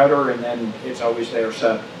in my router, and then it's always there.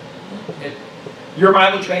 So your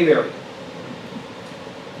mileage may vary.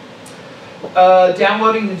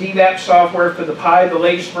 Downloading the DVAP software for the Pi, the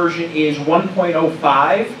latest version is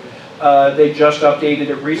 1.05. They just updated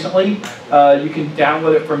it recently. You can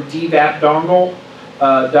download it from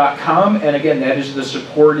dvapdongle.com, and again, that is the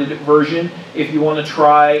supported version. If you want to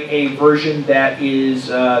try a version that is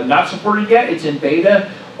not supported yet, it's in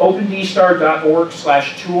beta.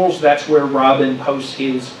 OpenDStar.org/tools, that's where Robin posts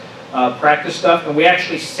his practice stuff. And we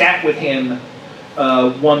actually sat with him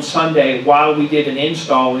one Sunday while we did an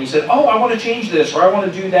install, and he said, oh, I want to change this, or I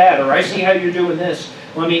want to do that, or I see how you're doing this.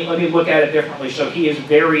 Let me look at it differently. So he is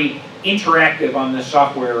very interactive on this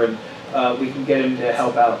software, and we can get him to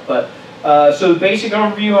help out. But so the basic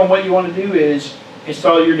overview on what you want to do is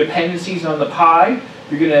install your dependencies on the Pi.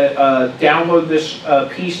 You're going to download this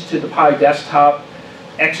piece to the Pi desktop,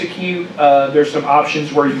 execute. There's some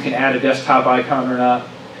options where you can add a desktop icon or not.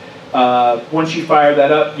 Once you fire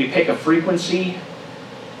that up, you pick a frequency.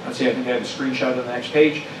 Let's see, I think I have a screenshot on the next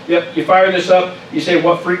page. Yep, you fire this up, you say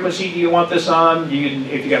what frequency do you want this on.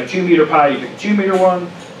 If you got a 2-meter Pi, you pick a 2-meter one.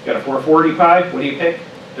 You got a 440 Pi, what do you pick?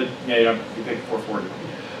 You pick a 440.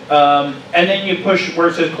 And then you push, where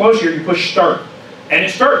it says close here, you push start. And it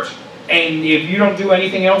starts. And if you don't do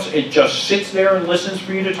anything else, it just sits there and listens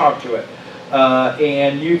for you to talk to it.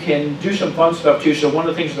 And you can do some fun stuff too. So one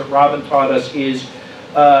of the things that Robin taught us is,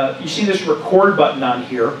 you see this record button on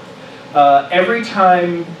here. Every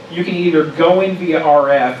time you can either go in via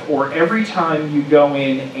RF, or every time you go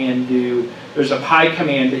in and there's a Pi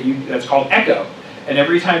command that's called echo. And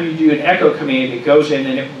every time you do an echo command, it goes in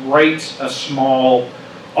and it writes a small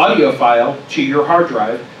audio file to your hard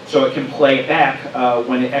drive so it can play it back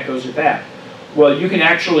when it echoes it back. Well, you can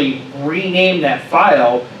actually rename that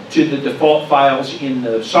file to the default files in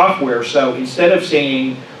the software. So instead of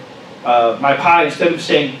saying, my Pi, instead of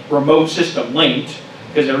saying remote system linked,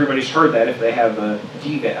 because everybody's heard that if they have a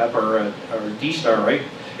DVAP or a D-Star, right?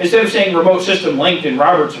 Instead of saying remote system linked in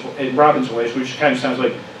Robin's voice, which kind of sounds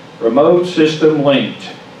like remote system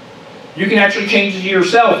linked, you can actually change it to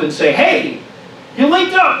yourself and say, hey, you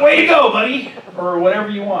linked up, way to go, buddy, or whatever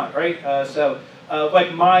you want, right?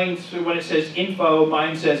 Like mine, so when it says info,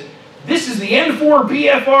 mine says, this is the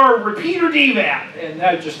N4BFR repeater DVAP, and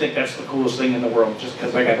I just think that's the coolest thing in the world, just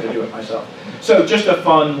because I got to do it myself. So just a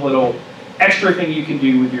fun little extra thing you can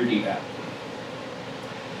do with your DVAP.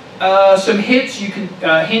 Some hints you can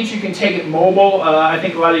take it mobile. I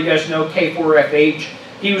think a lot of you guys know K4FH.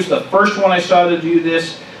 He was the first one I saw to do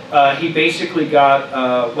this. He basically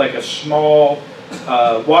got like a small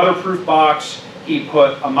waterproof box. He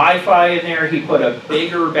put a MiFi in there. He put a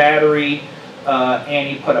bigger battery, and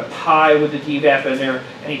he put a Pi with the DVAP in there.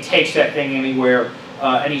 And he takes that thing anywhere.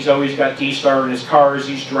 And he's always got D-Star in his car as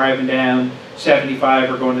he's driving down 75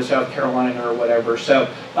 or going to South Carolina or whatever. So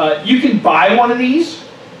you can buy one of these,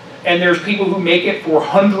 and there's people who make it for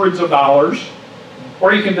hundreds of dollars,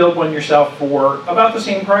 or you can build one yourself for about the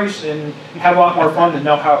same price and have a lot more fun and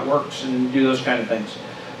know how it works and do those kind of things.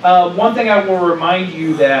 One thing I will remind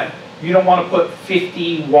you that you don't want to put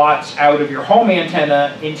 50 watts out of your home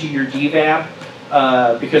antenna into your DVAP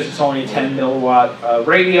because it's only a 10 milliwatt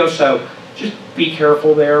radio, so just be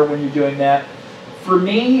careful there when you're doing that. For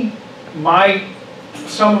me,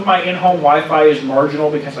 some of my in-home Wi-Fi is marginal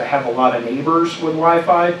because I have a lot of neighbors with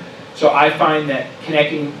Wi-Fi, so I find that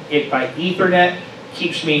connecting it by Ethernet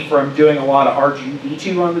keeps me from doing a lot of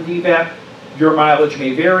RGB2 on the DVAP. Your mileage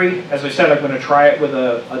may vary. As I said, I'm going to try it with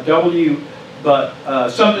a W, but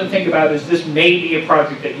something to think about is this may be a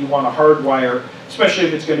project that you want to hardwire, especially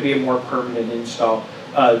if it's going to be a more permanent install,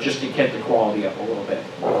 just to get the quality up a little bit.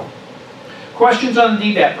 Questions on the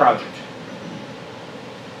DVAP project?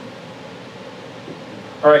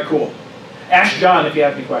 All right, cool. Ask John if you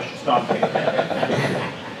have any questions. No, I'm kidding.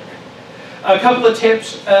 A couple of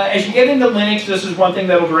tips. As you get into Linux, this is one thing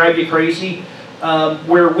that will drive you crazy.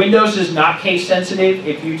 Where Windows is not case sensitive,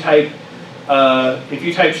 if you type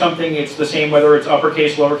something, it's the same whether it's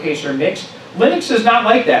uppercase, lowercase, or mixed. Linux is not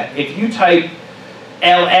like that. If you type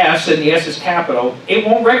ls and the S is capital, it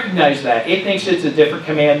won't recognize that. It thinks it's a different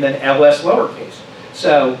command than ls lowercase.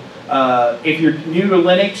 So if you're new to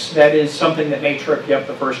Linux, that is something that may trip you up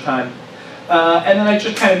the first time. And then I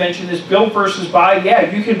just kind of mentioned this build versus buy. Yeah,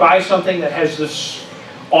 you can buy something that has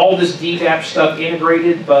all this DVAP stuff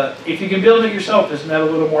integrated, but if you can build it yourself, isn't that a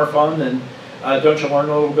little more fun? And Don't you learn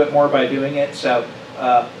a little bit more by doing it? So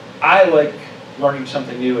I like learning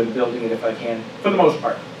something new and building it if I can, for the most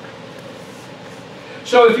part.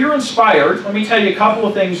 So if you're inspired, let me tell you a couple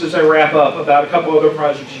of things as I wrap up about a couple other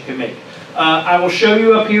projects you can make. I will show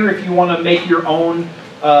you up here if you want to make your own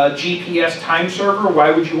GPS time server.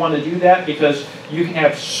 Why would you want to do that? Because you can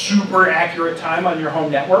have super accurate time on your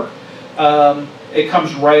home network. It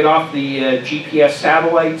comes right off the GPS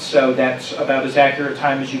satellite, so that's about as accurate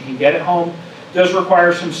time as you can get at home. Does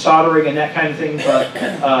require some soldering and that kind of thing,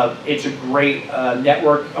 but it's a great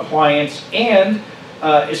network appliance, and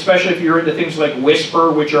especially if you're into things like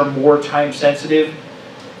Whisper, which are more time sensitive,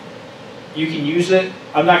 you can use it.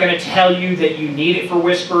 I'm not going to tell you that you need it for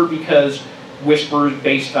Whisper, because Whisper is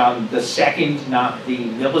based on the second, not the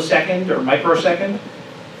millisecond or microsecond.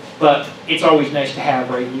 But it's always nice to have,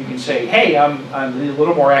 right? You can say, hey, I'm a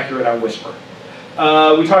little more accurate on Whisper.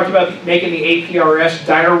 We talked about making the APRS.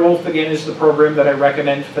 Direwolf, again, is the program that I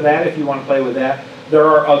recommend for that if you want to play with that. There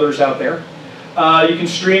are others out there. You can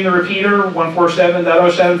stream the repeater,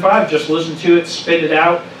 147.075. Just listen to it, spit it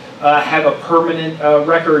out. Have a permanent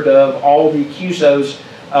record of all the QSOs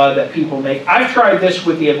that people make. I've tried this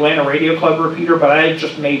with the Atlanta Radio Club repeater, but I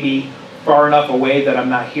just may be far enough away that I'm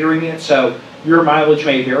not hearing it. So your mileage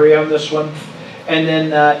may vary on this one. And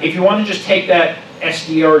then if you want to just take that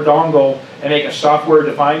SDR dongle and make a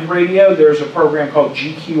software-defined radio, there's a program called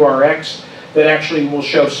GQRX that actually will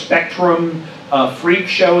show spectrum. Freak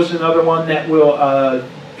Show is another one that will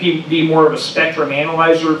be more of a spectrum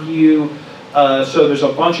analyzer view. So there's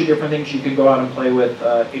a bunch of different things you can go out and play with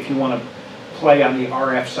if you want to play on the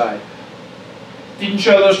RF side. Didn't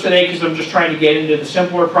show those today because I'm just trying to get into the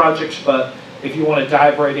simpler projects, but if you want to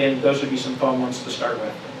dive right in, those would be some fun ones to start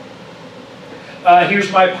with.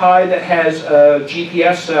 Here's my Pi that has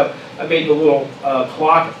GPS. So I made the little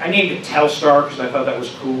clock. I named it Telstar because I thought that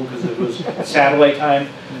was cool because it was satellite time.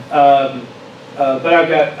 But I've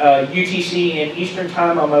got UTC and Eastern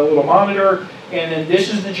time on my little monitor. And then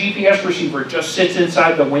this is the GPS receiver. It just sits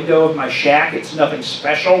inside the window of my shack. It's nothing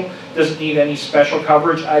special. Doesn't need any special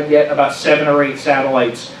coverage. I get about 7 or 8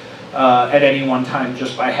 satellites at any one time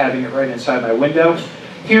just by having it right inside my window.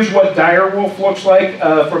 Here's what Direwolf looks like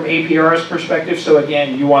from APRS perspective. So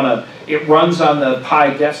again, you want to, it runs on the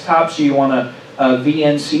Pi desktop, so you want to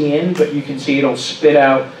VNC in, but you can see it'll spit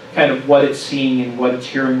out kind of what it's seeing and what it's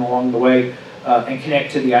hearing along the way and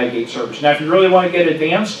connect to the iGate service. Now if you really want to get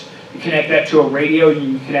advanced, you connect that to a radio,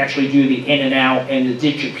 you can actually do the in and out and the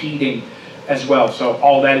digipeating as well. So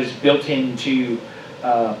all that is built into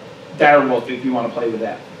Direwolf if you want to play with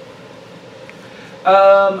that.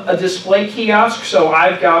 A display kiosk, so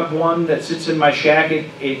I've got one that sits in my shack.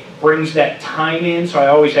 It brings that time in, so I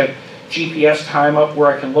always have GPS time up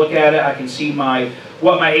where I can look at it. I can see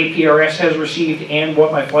what my APRS has received and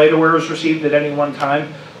what my FlightAware has received at any one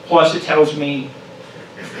time. Plus it tells me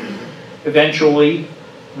eventually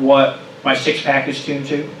what my 6-pack is tuned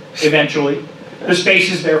to, eventually. The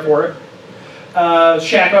space is there for it.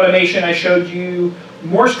 Shack automation, I showed you.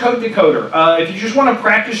 Morse code decoder. If you just want to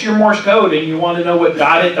practice your Morse code and you want to know what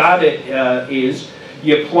dot is,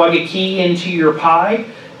 you plug a key into your Pi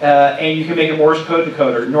and you can make a Morse code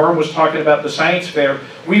decoder. Norm was talking about the science fair.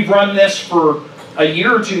 We've run this for a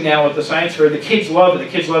year or two now at the science fair. The kids love it. The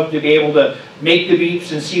kids love to be able to make the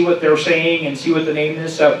beeps and see what they're saying and see what the name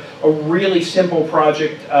is. So a really simple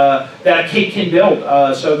project that a kid can build.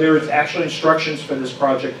 So there's actually instructions for this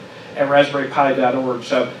project at raspberrypi.org.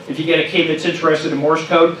 So if you get a kid that's interested in Morse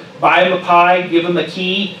code, buy him a Pi, give him a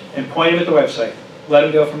key, and point him at the website. Let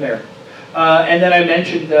him go from there. And then I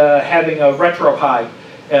mentioned having a RetroPi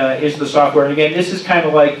is the software. And again, this is kind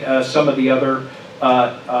of like some of the other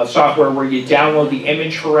software where you download the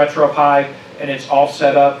image for RetroPi and it's all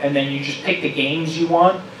set up, and then you just pick the games you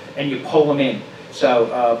want and you pull them in.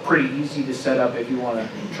 So pretty easy to set up if you want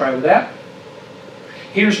to try with that.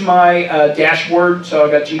 Here's my dashboard. So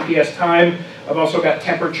I've got GPS time. I've also got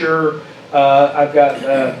temperature. I've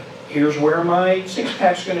got, here's where my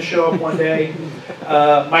 6-pack's going to show up one day.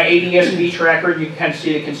 My ADS-B tracker, you can kind of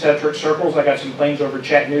see the concentric circles. I got some planes over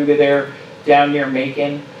Chattanooga there, down near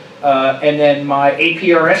Macon. And then my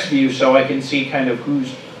APRS view, so I can see kind of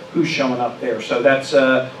who's showing up there. So that's,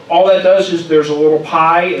 all that does is there's a little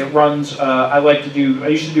Pi. It runs, I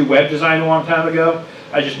used to do web design a long time ago.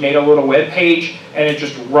 I just made a little web page, and it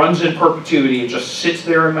just runs in perpetuity. It just sits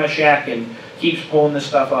there in my shack and keeps pulling this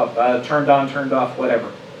stuff up, turned on, turned off,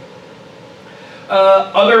 whatever.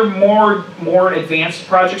 Other more advanced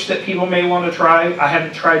projects that people may want to try. I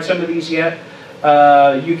haven't tried some of these yet.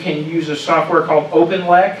 You can use a software called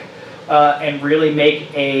OpenLEC and really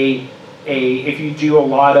make if you do a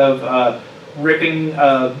lot of ripping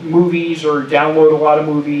movies or download a lot of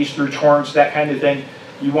movies through torrents, that kind of thing.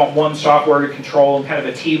 You want one software to control, and kind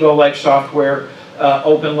of a TiVo-like software.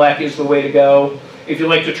 OpenLEC is the way to go. If you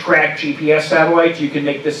like to track GPS satellites, you can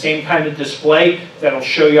make the same kind of display that'll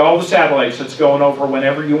show you all the satellites that's going over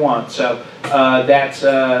whenever you want. So that's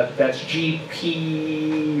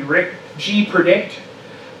GPredict.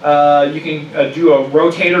 You can do a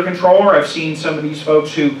rotator controller. I've seen some of these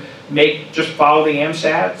folks who just follow the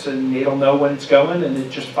AMSATs, and it'll know when it's going, and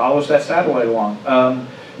it just follows that satellite along.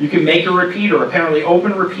 You can make a repeater. Apparently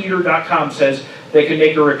openrepeater.com says they can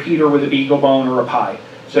make a repeater with a BeagleBone or a Pi.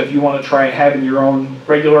 So if you want to try having your own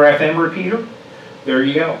regular FM repeater, there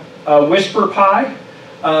you go. Whisper Pi.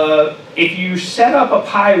 If you set up a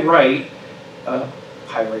Pi right,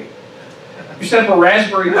 if you set up a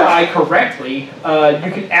Raspberry Pi correctly,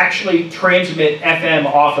 you can actually transmit FM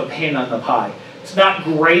off a pin on the Pi. It's not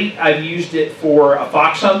great. I've used it for a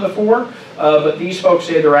fox hunt before, but these folks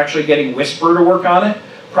say they're actually getting Whisper to work on it.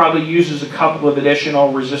 Probably uses a couple of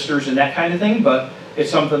additional resistors and that kind of thing, but it's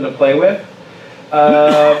something to play with.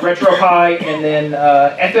 RetroPie, and then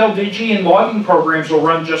FLDigi and logging programs will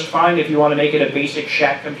run just fine if you want to make it a basic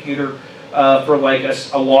shack computer for like a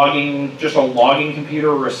logging computer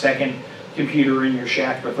or a second computer in your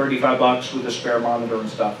shack for 35 bucks with a spare monitor and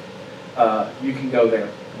stuff. You can go there.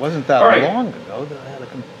 Wasn't that long ago that I had a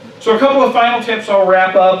computer? So a couple of final tips, I'll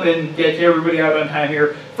wrap up and get everybody out on time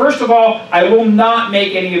here. First of all, I will not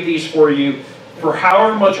make any of these for you for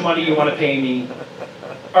however much money you want to pay me.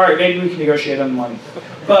 All right, maybe we can negotiate on the money.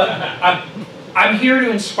 But I'm here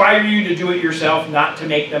to inspire you to do it yourself, not to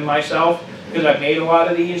make them myself, because I've made a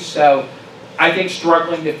lot of these. So I think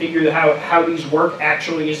struggling to figure out how these work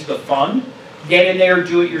actually is the fun. Get in there,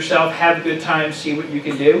 do it yourself, have a good time, see what you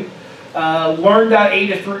can do.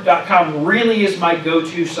 Learn.adafruit.com really is my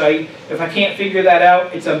go-to site. If I can't figure that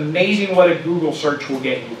out, it's amazing what a Google search will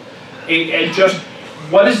get you. And just,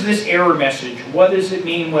 what is this error message? What does it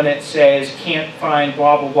mean when it says can't find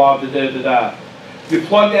blah, blah, blah, da, da, da, da? You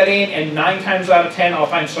plug that in, and 9 times out of 10, I'll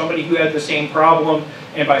find somebody who had the same problem,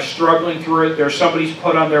 and by struggling through it, there's somebody's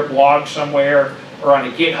put on their blog somewhere or on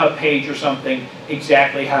a GitHub page or something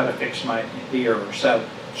exactly how to fix the error. So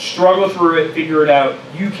struggle through it, figure it out.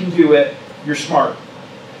 You can do it. You're smart.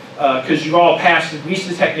 Because you've all passed at least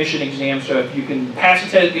the technician exam, so if you can pass the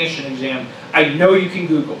technician exam, I know you can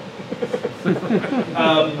Google.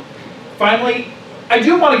 Finally, I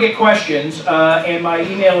do want to get questions, and my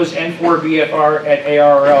email is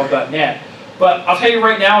n4bfr@arl.net. But I'll tell you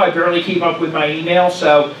right now, I barely keep up with my email,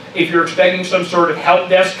 so if you're expecting some sort of help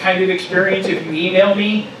desk kind of experience, if you email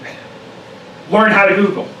me, learn how to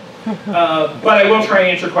Google. But I will try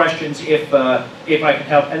and answer questions if I can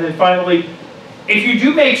help. And then finally, if you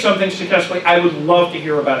do make something successfully, I would love to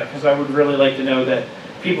hear about it, because I would really like to know that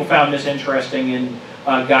people found this interesting and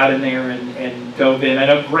got in there and dove in. I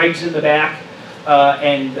know Greg's in the back,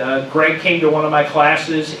 and Greg came to one of my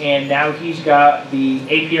classes, and now he's got the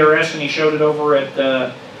APRS, and he showed it over at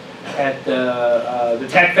the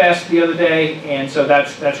Tech Fest the other day, and so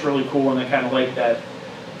that's really cool, and I kind of like that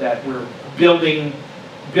we're building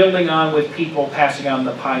on with people passing on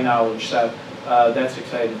the Pi knowledge. So that's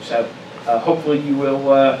exciting. So hopefully you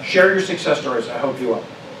will share your success stories. I hope you will.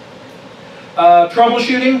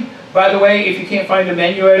 Troubleshooting. By the way, if you can't find a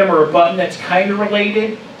menu item or a button that's kind of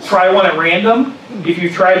related, try one at random. If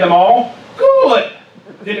you've tried them all, Google it.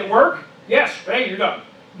 Did it work? Yes. Hey, you're done.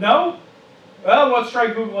 No? Well, let's try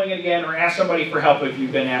Googling it again, or ask somebody for help if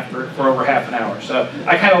you've been after it for over half an hour. So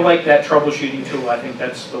I kind of like that troubleshooting tool. I think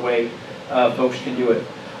that's the way folks can do it.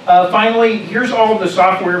 Finally, here's all of the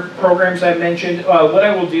software programs I mentioned. What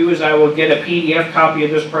I will do is I will get a PDF copy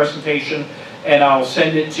of this presentation, and I'll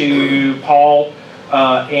send it to Paul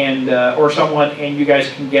or someone, and you guys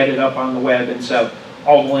can get it up on the web. And so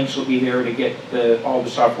all the links will be there to get all the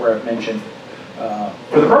software I've mentioned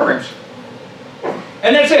for the programs.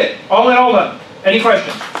 And that's it. All in, all done. Any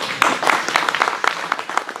questions?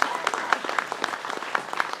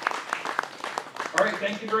 All right,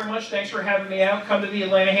 thank you very much. Thanks for having me out. Come to the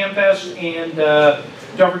Atlanta Ham Fest, and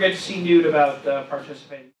don't forget to see Newt about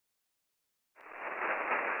participating.